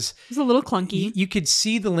was, it's a little clunky. You could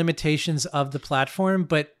see the limitations of the platform,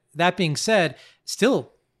 but that being said,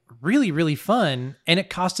 still really, really fun. And it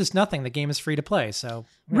cost us nothing. The game is free to play. So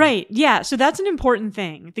Right. Yeah. So that's an important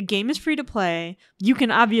thing. The game is free to play. You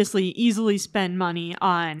can obviously easily spend money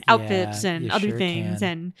on outfits and other things.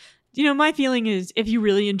 Can. And, my feeling is if you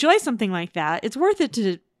really enjoy something like that, it's worth it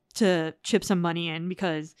to chip some money in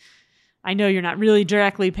because I know you're not really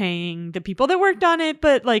directly paying the people that worked on it,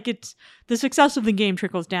 but like it's the success of the game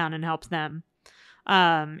trickles down and helps them.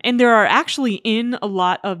 And there are actually in a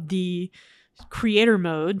lot of the creator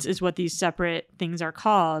modes is what these separate things are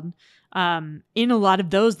called. In a lot of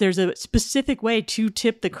those, there's a specific way to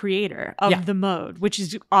tip the creator of the mode, which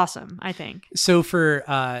is awesome, I think. So for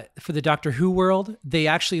the Doctor Who world, they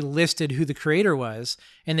actually listed who the creator was,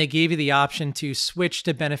 and they gave you the option to switch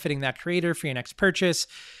to benefiting that creator for your next purchase.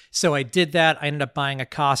 So I did that. I ended up buying a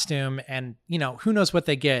costume, and who knows what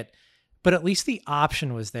they get, but at least the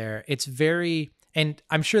option was there. It's very, and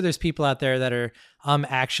I'm sure there's people out there that are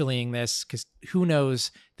actuallying this, because who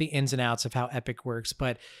knows the ins and outs of how Epic works,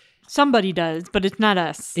 but somebody does, but it's not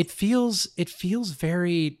us. It feels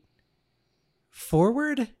very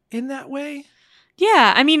forward in that way.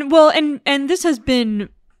 Yeah, I mean, well, and this has been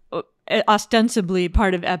ostensibly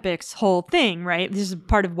part of Epic's whole thing, right? This is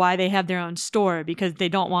part of why they have their own store, because they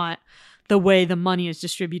don't want the way the money is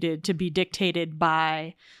distributed to be dictated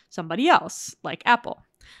by somebody else, like Apple.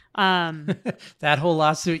 That whole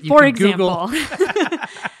lawsuit, for example. Google.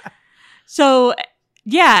 So,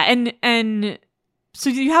 yeah, and so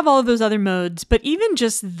you have all of those other modes, but even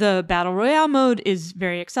just the Battle Royale mode is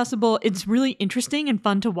very accessible. It's really interesting and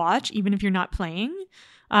fun to watch, even if you're not playing.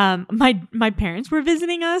 My parents were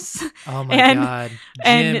visiting us. Oh my God. Jim,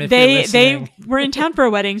 and they were in town for a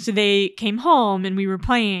wedding, so they came home and we were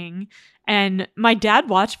playing. And my dad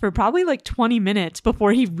watched for probably like 20 minutes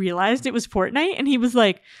before he realized it was Fortnite. And he was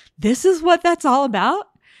like, this is what that's all about?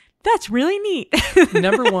 That's really neat.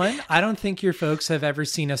 Number one, I don't think your folks have ever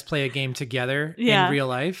seen us play a game together in real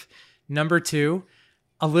life. Number two,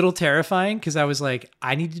 a little terrifying, because I was like,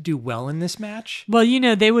 I need to do well in this match. Well,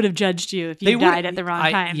 they would have judged you if you died at the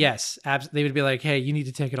wrong time. Yes, they would be like, hey, you need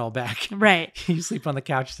to take it all back. Right. You sleep on the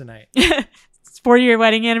couch tonight. It's for your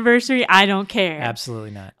wedding anniversary. I don't care.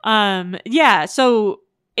 Absolutely not. Yeah. So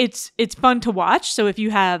it's fun to watch. So if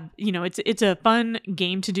you have, it's a fun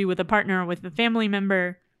game to do with a partner or with a family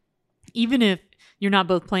member, even if you're not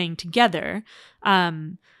both playing together.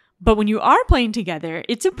 But when you are playing together,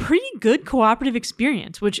 it's a pretty good cooperative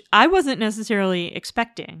experience, which I wasn't necessarily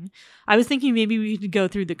expecting. I was thinking maybe we could go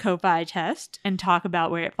through the Ko-Fi test and talk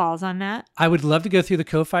about where it falls on that. I would love to go through the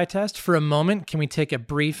Ko-Fi test. For a moment, can we take a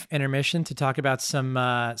brief intermission to talk about some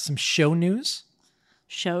show news?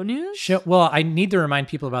 Show news? Well, I need to remind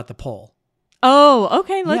people about the poll. Oh,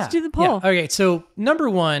 okay. Let's do the poll. Yeah. Okay, so number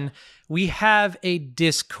one, we have a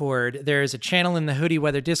Discord. There is a channel in the Hoodie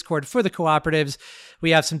Weather Discord for the cooperatives.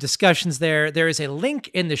 We have some discussions there. There is a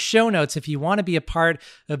link in the show notes if you want to be a part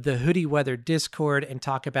of the Hoodie Weather Discord and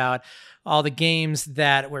talk about all the games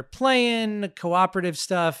that we're playing, cooperative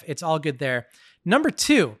stuff. It's all good there. Number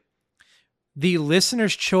two, the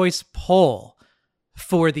listener's choice poll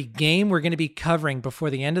for the game we're going to be covering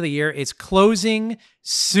before the end of the year is closing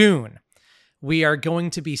soon. We are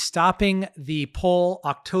going to be stopping the poll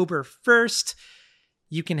October 1st.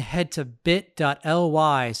 You can head to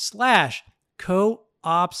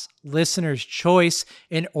bit.ly/co-ops listener's choice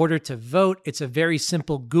in order to vote. It's a very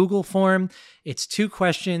simple Google form. It's 2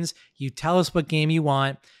 questions. You tell us what game you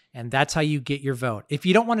want, and that's how you get your vote. If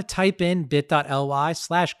you don't want to type in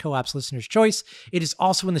bit.ly/co-ops listener's choice, it is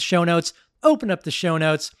also in the show notes. Open up the show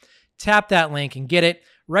notes, tap that link, and get it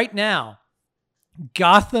right now.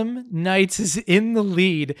 Gotham Knights is in the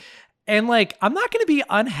lead. And I'm not going to be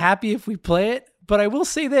unhappy if we play it, but I will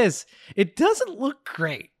say this. It doesn't look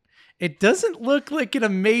great. It doesn't look like an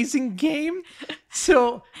amazing game.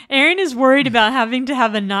 So Aaron is worried about having to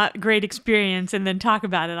have a not great experience and then talk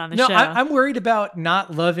about it on the show. No, I'm worried about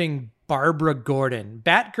not loving Barbara Gordon.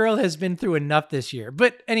 Batgirl has been through enough this year.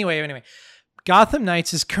 But anyway, Gotham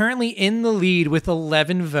Knights is currently in the lead with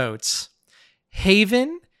 11 votes.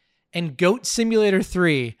 Haven and Goat Simulator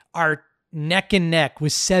 3 are neck and neck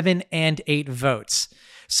with 7 and 8 votes.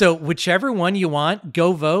 So whichever one you want,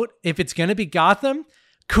 go vote. If it's going to be Gotham,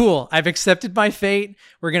 cool. I've accepted my fate.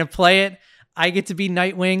 We're going to play it. I get to be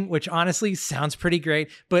Nightwing, which honestly sounds pretty great.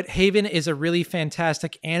 But Haven is a really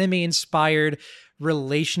fantastic anime-inspired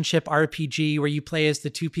relationship RPG where you play as the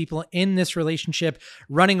 2 people in this relationship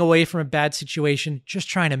running away from a bad situation, just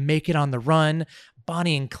trying to make it on the run.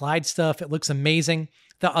 Bonnie and Clyde stuff. It looks amazing.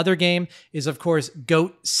 The other game is, of course,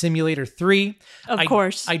 Goat Simulator 3. Of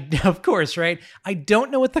course, right? I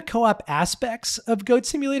don't know what the co-op aspects of Goat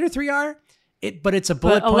Simulator 3 are, but it's a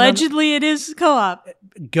bullet point. Allegedly, it is co-op.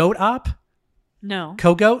 Goat op? No.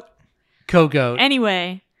 Co-goat? Co-goat.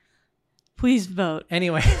 Anyway, please vote.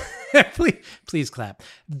 Anyway, please clap.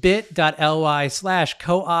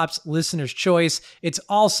 bit.ly/co-ops listener's choice. It's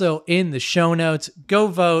also in the show notes. Go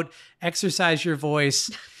vote. Exercise your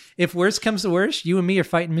voice. If worse comes to worse, you and me are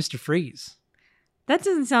fighting Mr. Freeze. That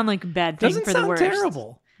doesn't sound like a bad thing for the worst. Doesn't sound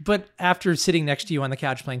terrible. But after sitting next to you on the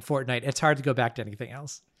couch playing Fortnite, it's hard to go back to anything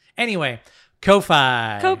else. Anyway,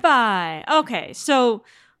 Ko-Fi. Ko-Fi. Okay, so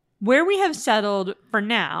where we have settled for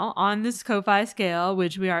now on this Ko-Fi scale,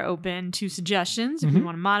 which we are open to suggestions if we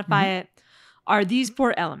want to modify it, are these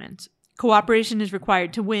 4 elements. Cooperation is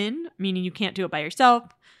required to win, meaning you can't do it by yourself.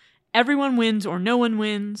 Everyone wins or no one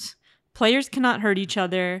wins. Players cannot hurt each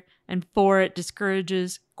other. And 4, it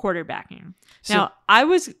discourages quarterbacking. Now, I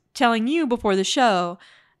was telling you before the show,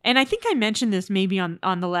 and I think I mentioned this maybe on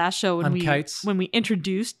the last show when we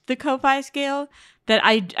introduced the Ko-Fi scale, that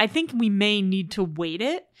I think we may need to weight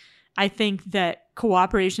it. I think that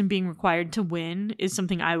cooperation being required to win is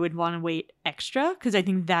something I would want to weight extra, because I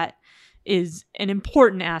think that is an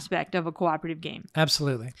important aspect of a cooperative game.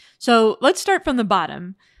 Absolutely. So let's start from the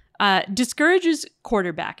bottom. Discourages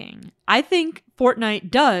quarterbacking. I think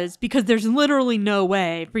Fortnite does, because there's literally no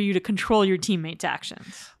way for you to control your teammates'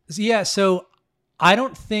 actions. Yeah, so I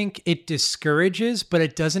don't think it discourages, but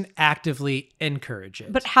it doesn't actively encourage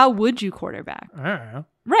it. But how would you quarterback? I don't know.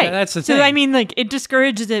 Right. Yeah, that's the thing. So, I mean, like, it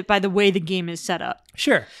discourages it by the way the game is set up.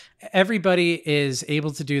 Sure. Everybody is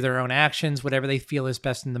able to do their own actions, whatever they feel is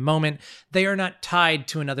best in the moment. They are not tied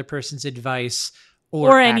to another person's advice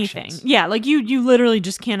or anything. actions. Yeah, like you literally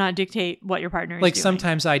just cannot dictate what your partner is like doing.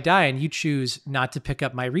 Sometimes I die and you choose not to pick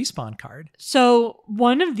up my respawn card. So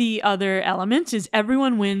one of the other elements is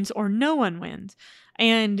everyone wins or no one wins.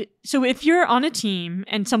 And so if you're on a team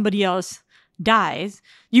and somebody else dies,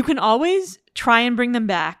 you can always try and bring them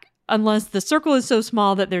back unless the circle is so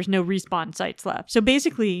small that there's no respawn sites left. So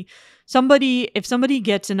basically, if somebody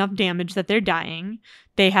gets enough damage that they're dying,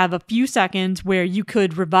 they have a few seconds where you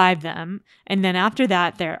could revive them. And then after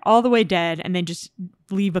that, they're all the way dead, and then just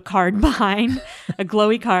leave a card behind, a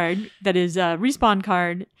glowy card that is a respawn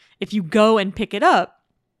card. If you go and pick it up,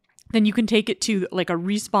 then you can take it to like a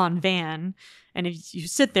respawn van. And if you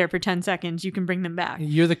sit there for 10 seconds, you can bring them back.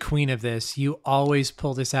 You're the queen of this. You always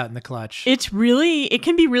pull this out in the clutch. It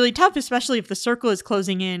can be really tough, especially if the circle is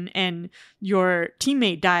closing in and your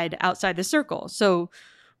teammate died outside the circle. So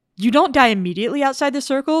you don't die immediately outside the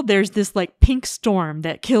circle. There's this like pink storm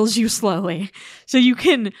that kills you slowly. So you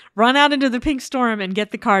can run out into the pink storm and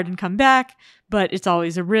get the card and come back, but it's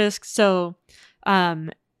always a risk. So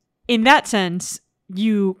in that sense,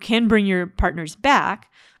 you can bring your partners back.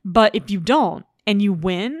 But if you don't and you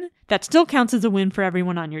win, that still counts as a win for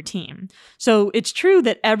everyone on your team. So it's true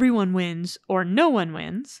that everyone wins or no one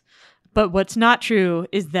wins. But what's not true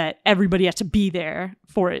is that everybody has to be there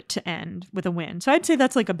for it to end with a win. So I'd say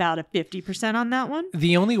that's like about a 50% on that one.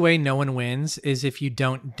 The only way no one wins is if you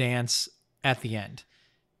don't dance at the end.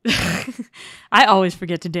 I always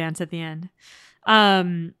forget to dance at the end.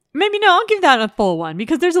 Maybe no, I'll give that a full one,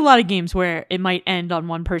 because there's a lot of games where it might end on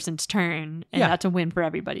one person's turn and that's a win for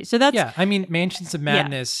everybody. So that's... Yeah, I mean, Mansions of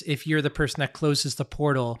Madness, if you're the person that closes the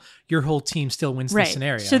portal, your whole team still wins the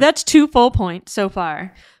scenario. So that's 2 full points so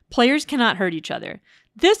far. Players cannot hurt each other.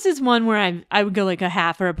 This is one where I would go like a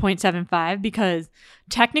half or a 0.75, because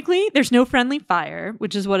technically there's no friendly fire,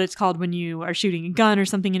 which is what it's called when you are shooting a gun or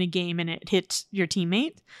something in a game and it hits your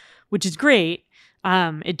teammate, which is great.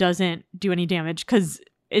 It doesn't do any damage because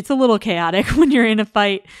it's a little chaotic when you're in a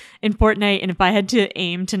fight in Fortnite. And if I had to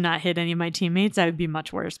aim to not hit any of my teammates, I would be a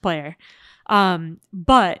much worse player.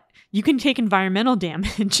 But you can take environmental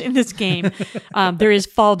damage in this game. There is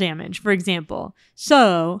fall damage, for example.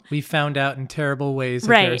 So we found out in terrible ways that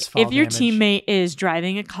there's fall if your damage. teammate is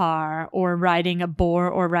driving a car or riding a boar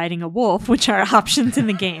or riding a wolf, which are options in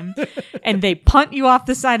the game, and they punt you off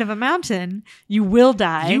the side of a mountain, you will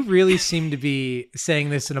die. You really seem to be saying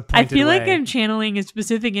this in a pointed I feel way. like I'm channeling a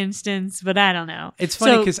specific instance, but I don't know. It's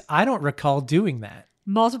funny because I don't recall doing that.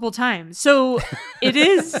 Multiple times. So it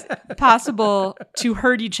is possible to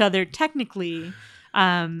hurt each other technically.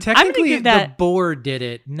 Technically, the boar did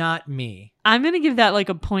it, not me. I'm going to give that like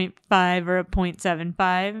a 0.5 or a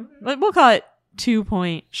 0.75. We'll call it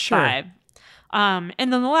 2.5. Sure. And then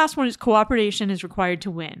the last one is cooperation is required to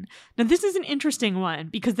win. Now, this is an interesting one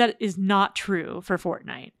because that is not true for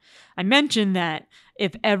Fortnite. I mentioned that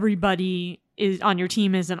if everybody is on your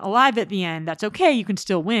team isn't alive at the end, that's okay. You can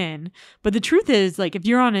still win. But the truth is, like, if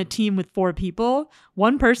you're on a team with 4 people,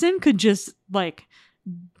 one person could just like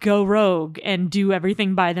go rogue and do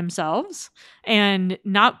everything by themselves and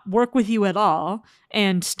not work with you at all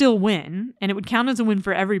and still win. And it would count as a win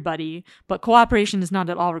for everybody, but cooperation is not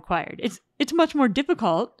at all required. It's much more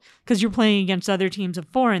difficult because you're playing against other teams of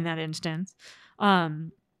 4 in that instance.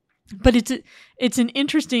 But it's an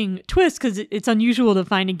interesting twist because it's unusual to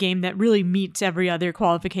find a game that really meets every other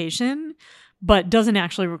qualification, but doesn't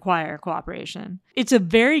actually require cooperation. It's a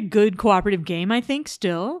very good cooperative game, I think,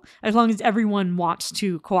 still, as long as everyone wants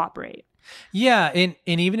to cooperate. Yeah, and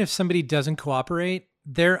even if somebody doesn't cooperate,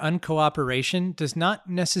 their uncooperation does not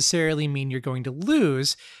necessarily mean you're going to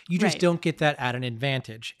lose. You just Right. don't get that at an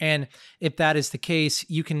advantage. And if that is the case,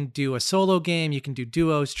 you can do a solo game, you can do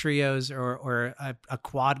duos, trios, or a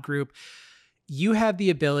quad group. You have the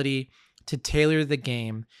ability to tailor the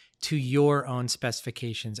game to your own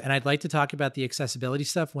specifications. And I'd like to talk about the accessibility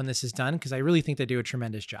stuff when this is done, because I really think they do a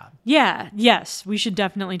tremendous job. Yeah, yes, we should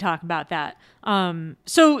definitely talk about that.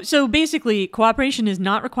 So basically, cooperation is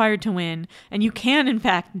not required to win, and you can, in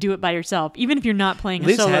fact, do it by yourself, even if you're not playing a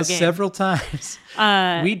Liz solo has game. several times.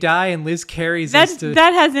 We die and Liz carries us to...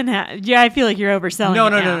 That hasn't happened. Yeah, I feel like you're overselling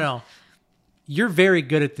it now. No. You're very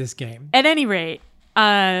good at this game. At any rate,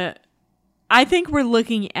 I think we're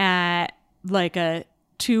looking at like a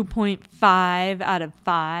 2.5 out of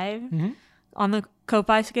 5 on the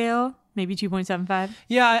Ko-Fi scale, maybe 2.75.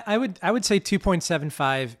 Yeah, I would say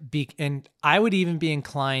 2.75, and I would even be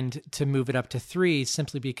inclined to move it up to 3,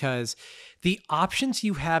 simply because the options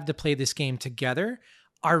you have to play this game together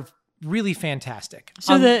are really fantastic.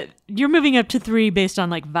 So you're moving up to 3 based on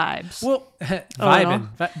like vibes. Well, vibing,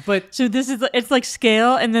 but so it's like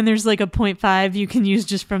scale, and then there's like a 0.5 you can use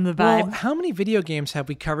just from the vibe. well, how many video games have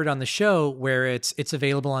we covered on the show where it's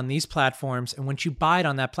available on these platforms, and once you buy it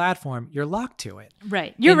on that platform, you're locked to it?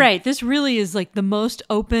 Right. You're right. This really is like the most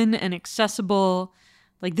open and accessible.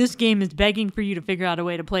 Like, this game is begging for you to figure out a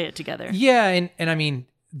way to play it together. Yeah, and I mean,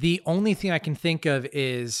 the only thing I can think of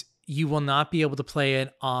is you will not be able to play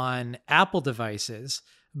it on Apple devices,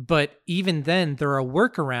 but even then, there are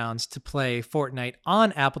workarounds to play Fortnite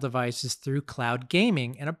on Apple devices through cloud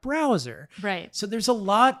gaming and a browser. Right. So there's a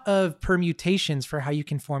lot of permutations for how you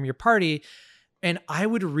can form your party, and I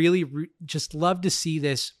would really just love to see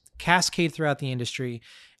this cascade throughout the industry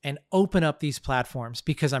and open up these platforms,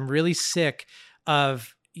 because I'm really sick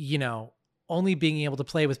of, only being able to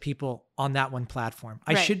play with people on that one platform.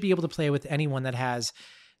 I Right. should be able to play with anyone that has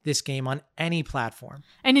this game on any platform.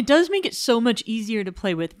 And it does make it so much easier to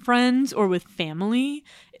play with friends or with family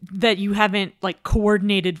that you haven't like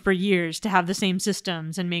coordinated for years to have the same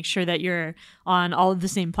systems and make sure that you're on all of the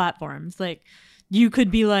same platforms. Like, you could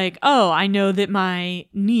be like, oh, I know that my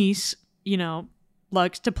niece,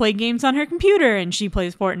 likes to play games on her computer and she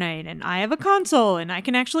plays Fortnite, and I have a console and I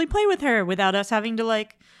can actually play with her without us having to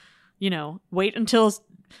wait until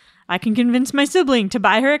I can convince my sibling to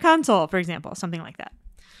buy her a console, for example, something like that.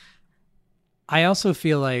 I also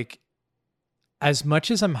feel like, as much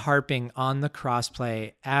as I'm harping on the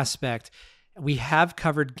crossplay aspect, we have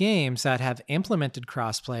covered games that have implemented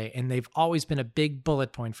crossplay, and they've always been a big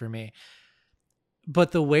bullet point for me.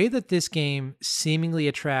 But the way that this game seemingly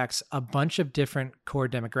attracts a bunch of different core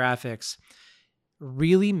demographics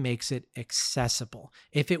really makes it accessible.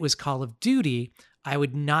 If it was Call of Duty, I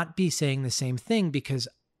would not be saying the same thing, because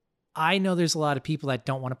I know there's a lot of people that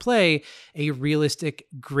don't want to play a realistic,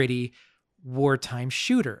 gritty wartime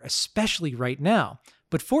shooter, especially right now.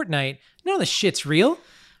 But Fortnite, none of the shit's real.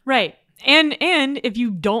 Right. And if you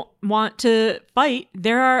don't want to fight,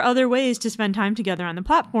 there are other ways to spend time together on the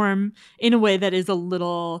platform in a way that is a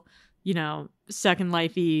little, Second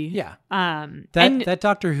Life-y. Yeah. And that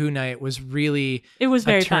Doctor Who night was really it was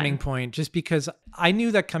very a turning fun. point, just because I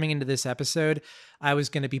knew that coming into this episode, I was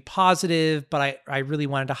going to be positive, but I really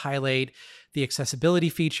wanted to highlight the accessibility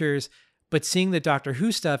features. But seeing the Doctor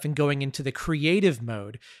Who stuff and going into the creative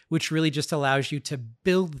mode, which really just allows you to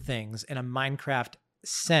build things in a Minecraft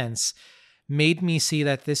sense, made me see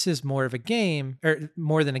that this is more of a game, or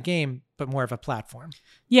more than a game, but more of a platform.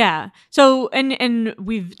 Yeah. So, and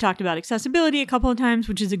we've talked about accessibility a couple of times,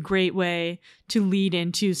 which is a great way to lead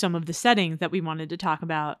into some of the settings that we wanted to talk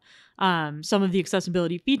about, some of the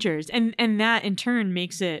accessibility features. And that in turn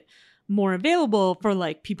makes it more available for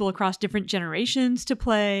like people across different generations to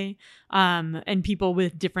play, and people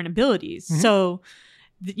with different abilities. Mm-hmm. So,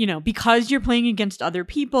 because you're playing against other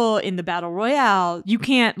people in the battle royale, you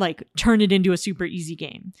can't like turn it into a super easy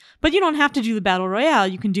game. But you don't have to do the battle royale.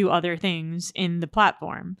 You can do other things in the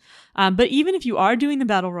platform. But even if you are doing the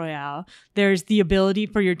battle royale, there's the ability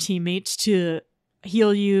for your teammates to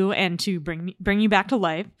heal you and to bring you back to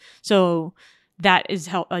life. So that is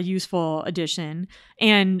a useful addition.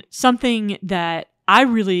 And something that I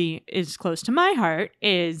really is close to my heart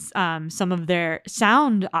is some of their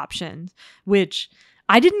sound options, which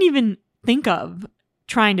I didn't even think of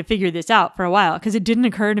trying to figure this out for a while, because it didn't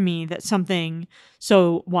occur to me that something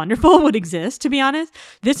so wonderful would exist, to be honest.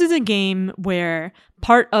 This is a game where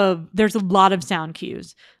there's a lot of sound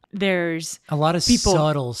cues. There's a lot of people,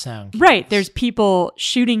 subtle sound cues. Right. There's people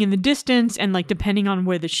shooting in the distance, and like depending on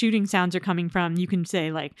where the shooting sounds are coming from, you can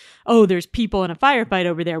say like, oh, there's people in a firefight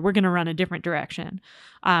over there. We're going to run a different direction.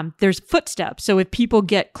 There's footsteps. So if people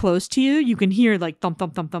get close to you, you can hear like thump,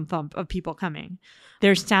 thump, thump, thump, thump of people coming.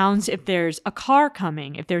 There's sounds if there's a car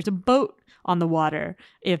coming, if there's a boat on the water,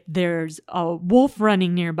 if there's a wolf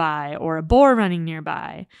running nearby or a boar running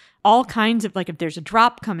nearby, all kinds of, like, if there's a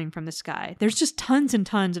drop coming from the sky. There's just tons and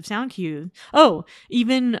tons of sound cues. Oh,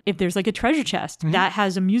 even if there's like a treasure chest that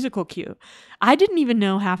has a musical cue. I didn't even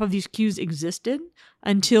know half of these cues existed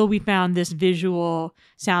until we found this visual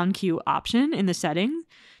sound cue option in the setting.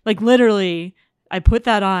 Like, literally, I put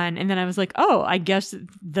that on and then I was like, oh, I guess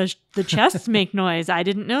the chests make noise. I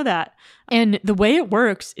didn't know that. And the way it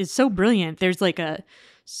works is so brilliant. There's like a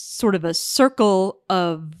sort of a circle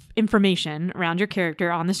of information around your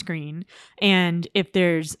character on the screen. And if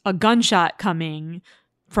there's a gunshot coming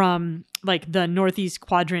from like the northeast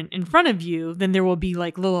quadrant in front of you, then there will be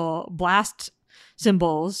like little blast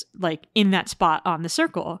symbols like in that spot on the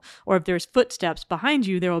circle. Or if there's footsteps behind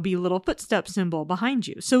you, there will be a little footstep symbol behind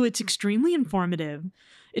you. So it's extremely informative.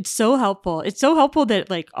 It's so helpful. It's so helpful that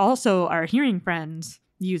like also our hearing friends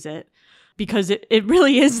use it, because it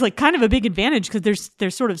really is like kind of a big advantage, because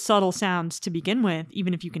there's sort of subtle sounds to begin with,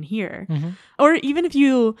 even if you can hear. Or even if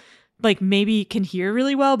you like maybe can hear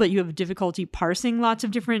really well, but you have difficulty parsing lots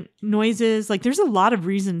of different noises. Like there's a lot of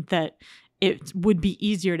reasons that it would be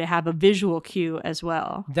easier to have a visual cue as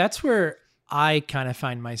well. That's where I kind of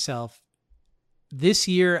find myself. This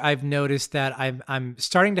year, I've noticed that I'm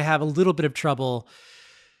starting to have a little bit of trouble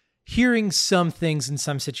hearing some things in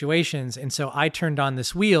some situations. And so I turned on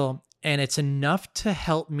this wheel, and it's enough to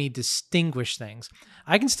help me distinguish things.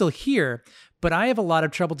 I can still hear, but I have a lot of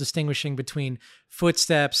trouble distinguishing between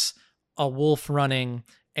footsteps, a wolf running,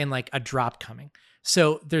 and like a drop coming.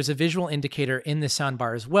 So there's a visual indicator in the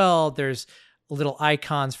soundbar as well. There's little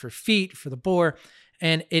icons for feet, for the boar,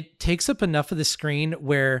 and it takes up enough of the screen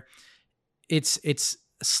where it's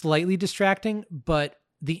slightly distracting, but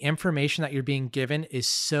the information that you're being given is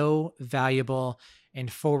so valuable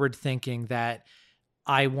and forward thinking that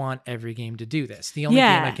I want every game to do this. The only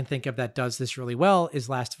game I can think of that does this really well is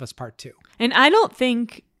Last of Us Part 2. And I don't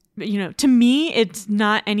think, to me, it's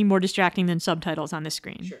not any more distracting than subtitles on the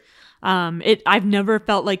screen. Sure. I've never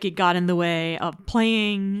felt like it got in the way of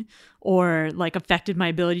playing or like affected my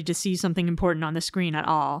ability to see something important on the screen at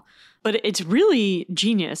all. But it's really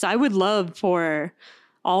genius. I would love for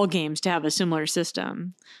all games to have a similar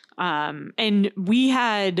system. And we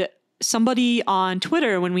had somebody on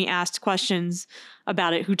Twitter when we asked questions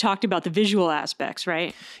about it who talked about the visual aspects,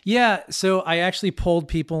 right? Yeah. So I actually polled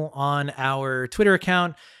people on our Twitter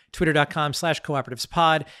account,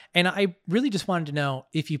 twitter.com/cooperativespod. And I really just wanted to know,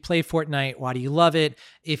 if you play Fortnite, why do you love it?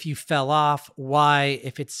 If you fell off, why?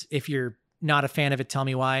 If you're not a fan of it, tell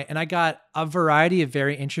me why. And I got a variety of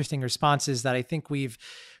very interesting responses that I think we've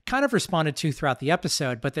kind of responded to throughout the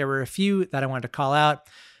episode, but there were a few that I wanted to call out.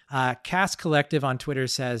 Cast Collective on Twitter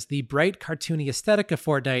says, the bright cartoony aesthetic of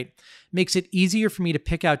Fortnite makes it easier for me to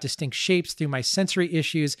pick out distinct shapes through my sensory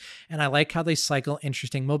issues, and I like how they cycle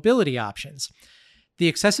interesting mobility options. The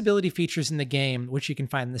accessibility features in the game, which you can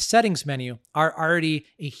find in the settings menu, are already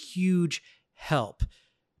a huge help.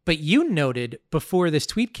 But you noted before this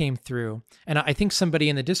tweet came through, and I think somebody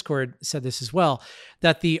in the Discord said this as well,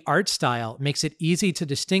 that the art style makes it easy to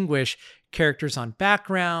distinguish characters on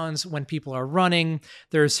backgrounds when people are running.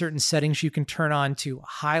 There are certain settings you can turn on to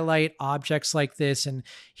highlight objects like this and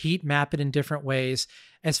heat map it in different ways.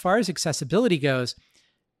 As far as accessibility goes,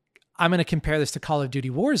 I'm going to compare this to Call of Duty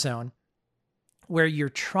Warzone, where you're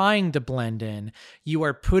trying to blend in, you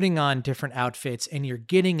are putting on different outfits and you're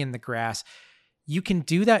getting in the grass. You can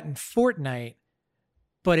do that in Fortnite,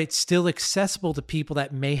 but it's still accessible to people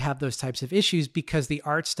that may have those types of issues because the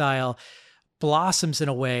art style blossoms in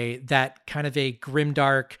a way that kind of a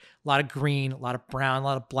grimdark, a lot of green, a lot of brown, a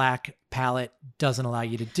lot of black palette doesn't allow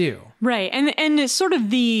you to do. Right. And it's sort of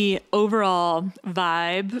the overall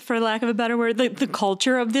vibe, for lack of a better word, the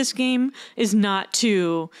culture of this game is not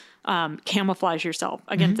to camouflage yourself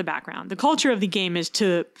against the background. The culture of the game is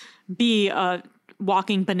to be a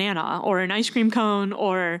walking banana or an ice cream cone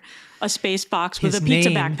or a space box with a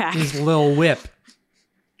pizza backpack. His Lil Whip.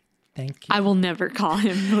 Thank you. I will never call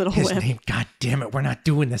him Little His Whip. name, God damn it, we're not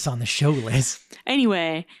doing this on the show, Liz.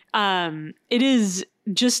 Anyway, it is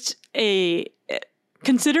just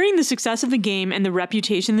considering the success of the game and the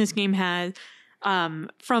reputation this game has,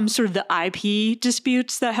 from sort of the IP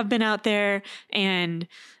disputes that have been out there, and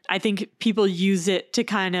I think people use it to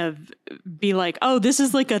kind of be like, oh, this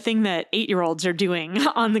is like a thing that 8-year-olds are doing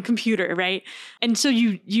on the computer, right? And so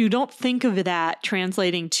you don't think of that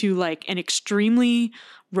translating to like an extremely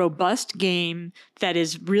robust game that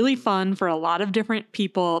is really fun for a lot of different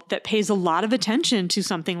people, that pays a lot of attention to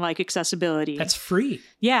something like accessibility. That's free.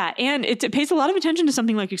 Yeah, and it pays a lot of attention to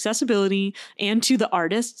something like accessibility and to the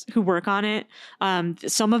artists who work on it.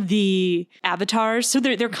 Some of the avatars, so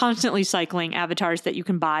they're constantly cycling avatars that you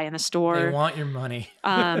can buy in the store. They want your money.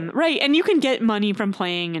 Right, and you can get money from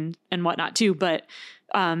playing and whatnot too, but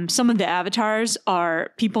some of the avatars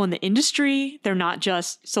are people in the industry. They're not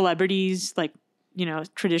just celebrities like,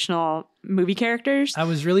 traditional movie characters. I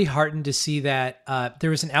was really heartened to see that there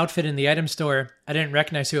was an outfit in the item store. I didn't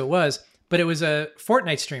recognize who it was, but it was a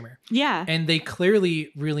Fortnite streamer. Yeah. And they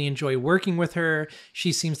clearly really enjoy working with her.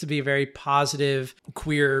 She seems to be a very positive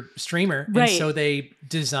queer streamer. Right. And so they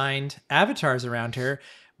designed avatars around her,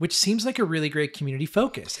 which seems like a really great community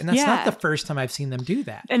focus. And that's not the first time I've seen them do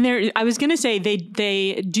that. And I was going to say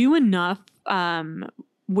they do enough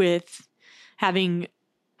with having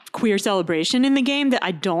queer celebration in the game that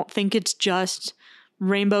I don't think it's just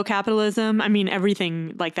rainbow capitalism. I mean,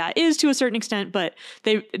 everything like that is to a certain extent, but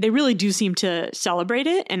they really do seem to celebrate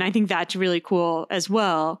it. And I think that's really cool as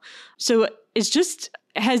well. So it's just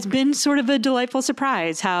has been sort of a delightful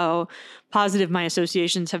surprise how positive my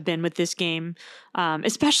associations have been with this game,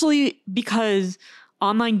 especially because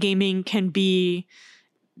online gaming can be,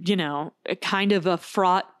 a kind of a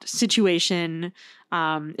fraught situation,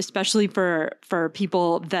 especially for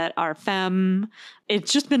people that are femme.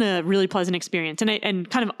 It's just been a really pleasant experience. And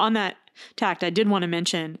kind of on that tact, I did want to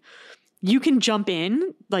mention, you can jump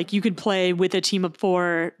in, like you could play with a team of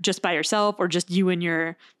 4 just by yourself, or just you and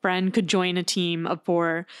your friend could join a team of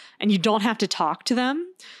 4, and you don't have to talk to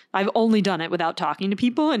them. I've only done it without talking to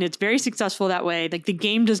people, and it's very successful that way. Like, the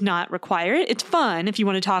game does not require it. It's fun if you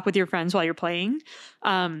want to talk with your friends while you're playing.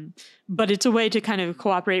 But it's a way to kind of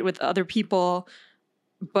cooperate with other people,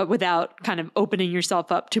 but without kind of opening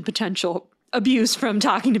yourself up to potential abuse from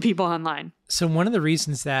talking to people online. So one of the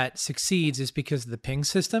reasons that succeeds is because of the ping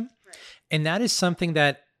system. And that is something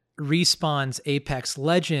that Respawn's Apex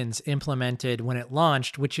Legends implemented when it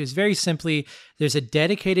launched, which is very simply, there's a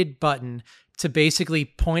dedicated button to basically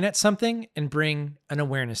point at something and bring an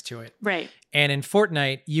awareness to it. Right. And in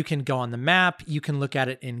Fortnite, you can go on the map, you can look at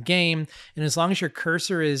it in game, and as long as your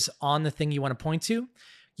cursor is on the thing you want to point to,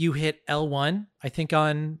 you hit L1, I think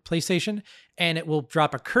on PlayStation, and it will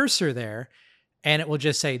drop a cursor there, and it will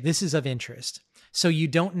just say, this is of interest. So you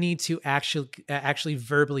don't need to actually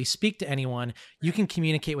verbally speak to anyone. You can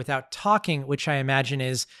communicate without talking, which I imagine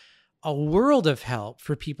is a world of help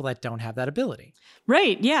for people that don't have that ability.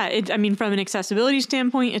 Right. Yeah. From an accessibility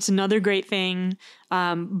standpoint, it's another great thing,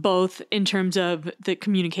 both in terms of the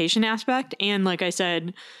communication aspect. And like I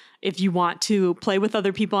said, if you want to play with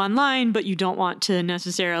other people online, but you don't want to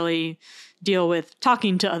necessarily deal with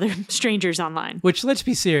talking to other strangers online. Which, let's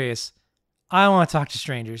be serious, I don't want to talk to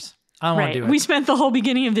strangers. I want to do it. We spent the whole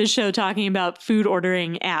beginning of this show talking about food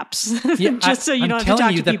ordering apps, so you don't have to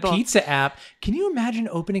talk to people. I'm telling you, the pizza app. Can you imagine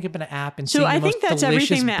opening up an app and seeing the most delicious burger? So I think that's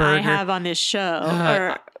everything that I have on this show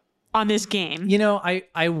or on this game.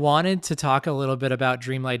 I wanted to talk a little bit about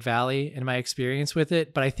Dreamlight Valley and my experience with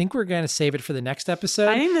it, but I think we're going to save it for the next episode.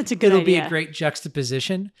 I think that's a good idea. It'll be a great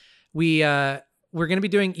juxtaposition. We're going to be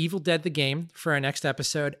doing Evil Dead the game for our next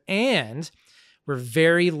episode, and we're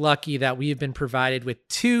very lucky that we have been provided with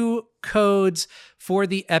 2 codes for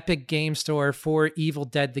the Epic Game Store for Evil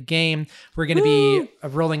Dead the game. We're going to be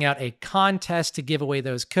rolling out a contest to give away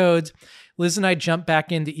those codes. Liz and I jumped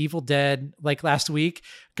back into Evil Dead like last week.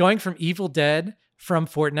 Going from Evil Dead from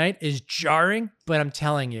Fortnite is jarring, but I'm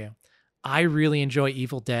telling you, I really enjoy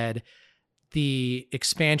Evil Dead. The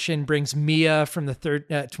expansion brings Mia from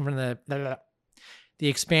the The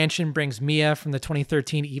expansion brings Mia from the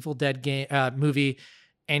 2013 Evil Dead game movie,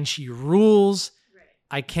 and she rules. Right.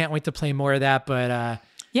 I can't wait to play more of that, but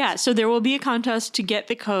yeah, so there will be a contest to get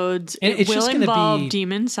the codes. It will involve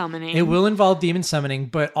demon summoning. It will involve demon summoning,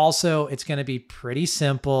 but also it's going to be pretty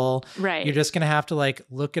simple. Right. You're just going to have to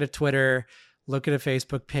look at a Twitter, look at a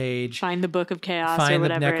Facebook page, find the Book of Chaos, find or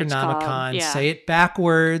whatever the Necronomicon, it's called. Yeah. say it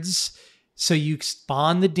backwards, so you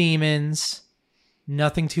spawn the demons.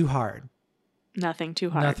 Nothing too hard. Nothing too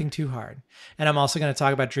hard. Nothing too hard. And I'm also going to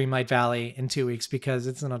talk about Dreamlight Valley in 2 weeks because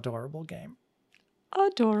it's an adorable game.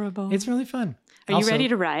 Adorable. It's really fun. Are you ready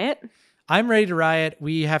to riot? I'm ready to riot.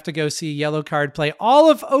 We have to go see Yellow Card play all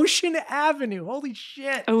of Ocean Avenue. Holy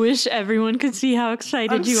shit. I wish everyone could see how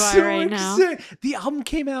excited you are right now. The album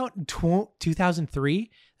came out in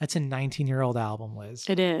 2003. That's a 19-year-old album, Liz.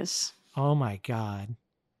 It is. Oh my God.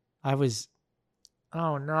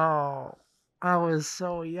 Oh no. I was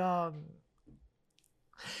so young.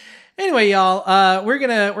 Anyway, y'all, we're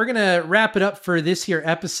gonna wrap it up for this here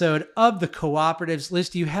episode of the Cooperatives. Liz,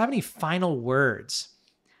 do you have any final words?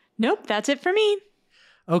 Nope, that's it for me.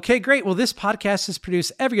 Okay, great. Well, this podcast is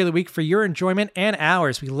produced every other week for your enjoyment and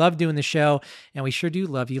ours. We love doing the show, and we sure do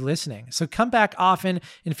love you listening. So come back often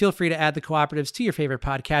and feel free to add the Cooperatives to your favorite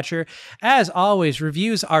podcatcher. As always,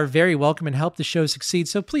 reviews are very welcome and help the show succeed,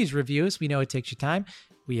 so please review us. We know it takes you time.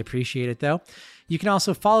 We appreciate it, though. You can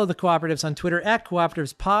also follow the Cooperatives on Twitter at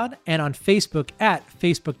CooperativesPod and on Facebook at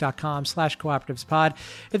facebook.com/CooperativesPod.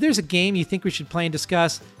 If there's a game you think we should play and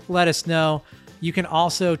discuss, let us know. You can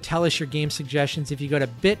also tell us your game suggestions if you go to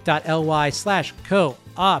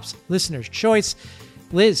bit.ly/co-ops listener's choice.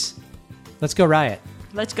 Liz, let's go riot.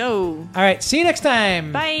 Let's go. All right. See you next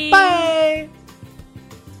time. Bye. Bye.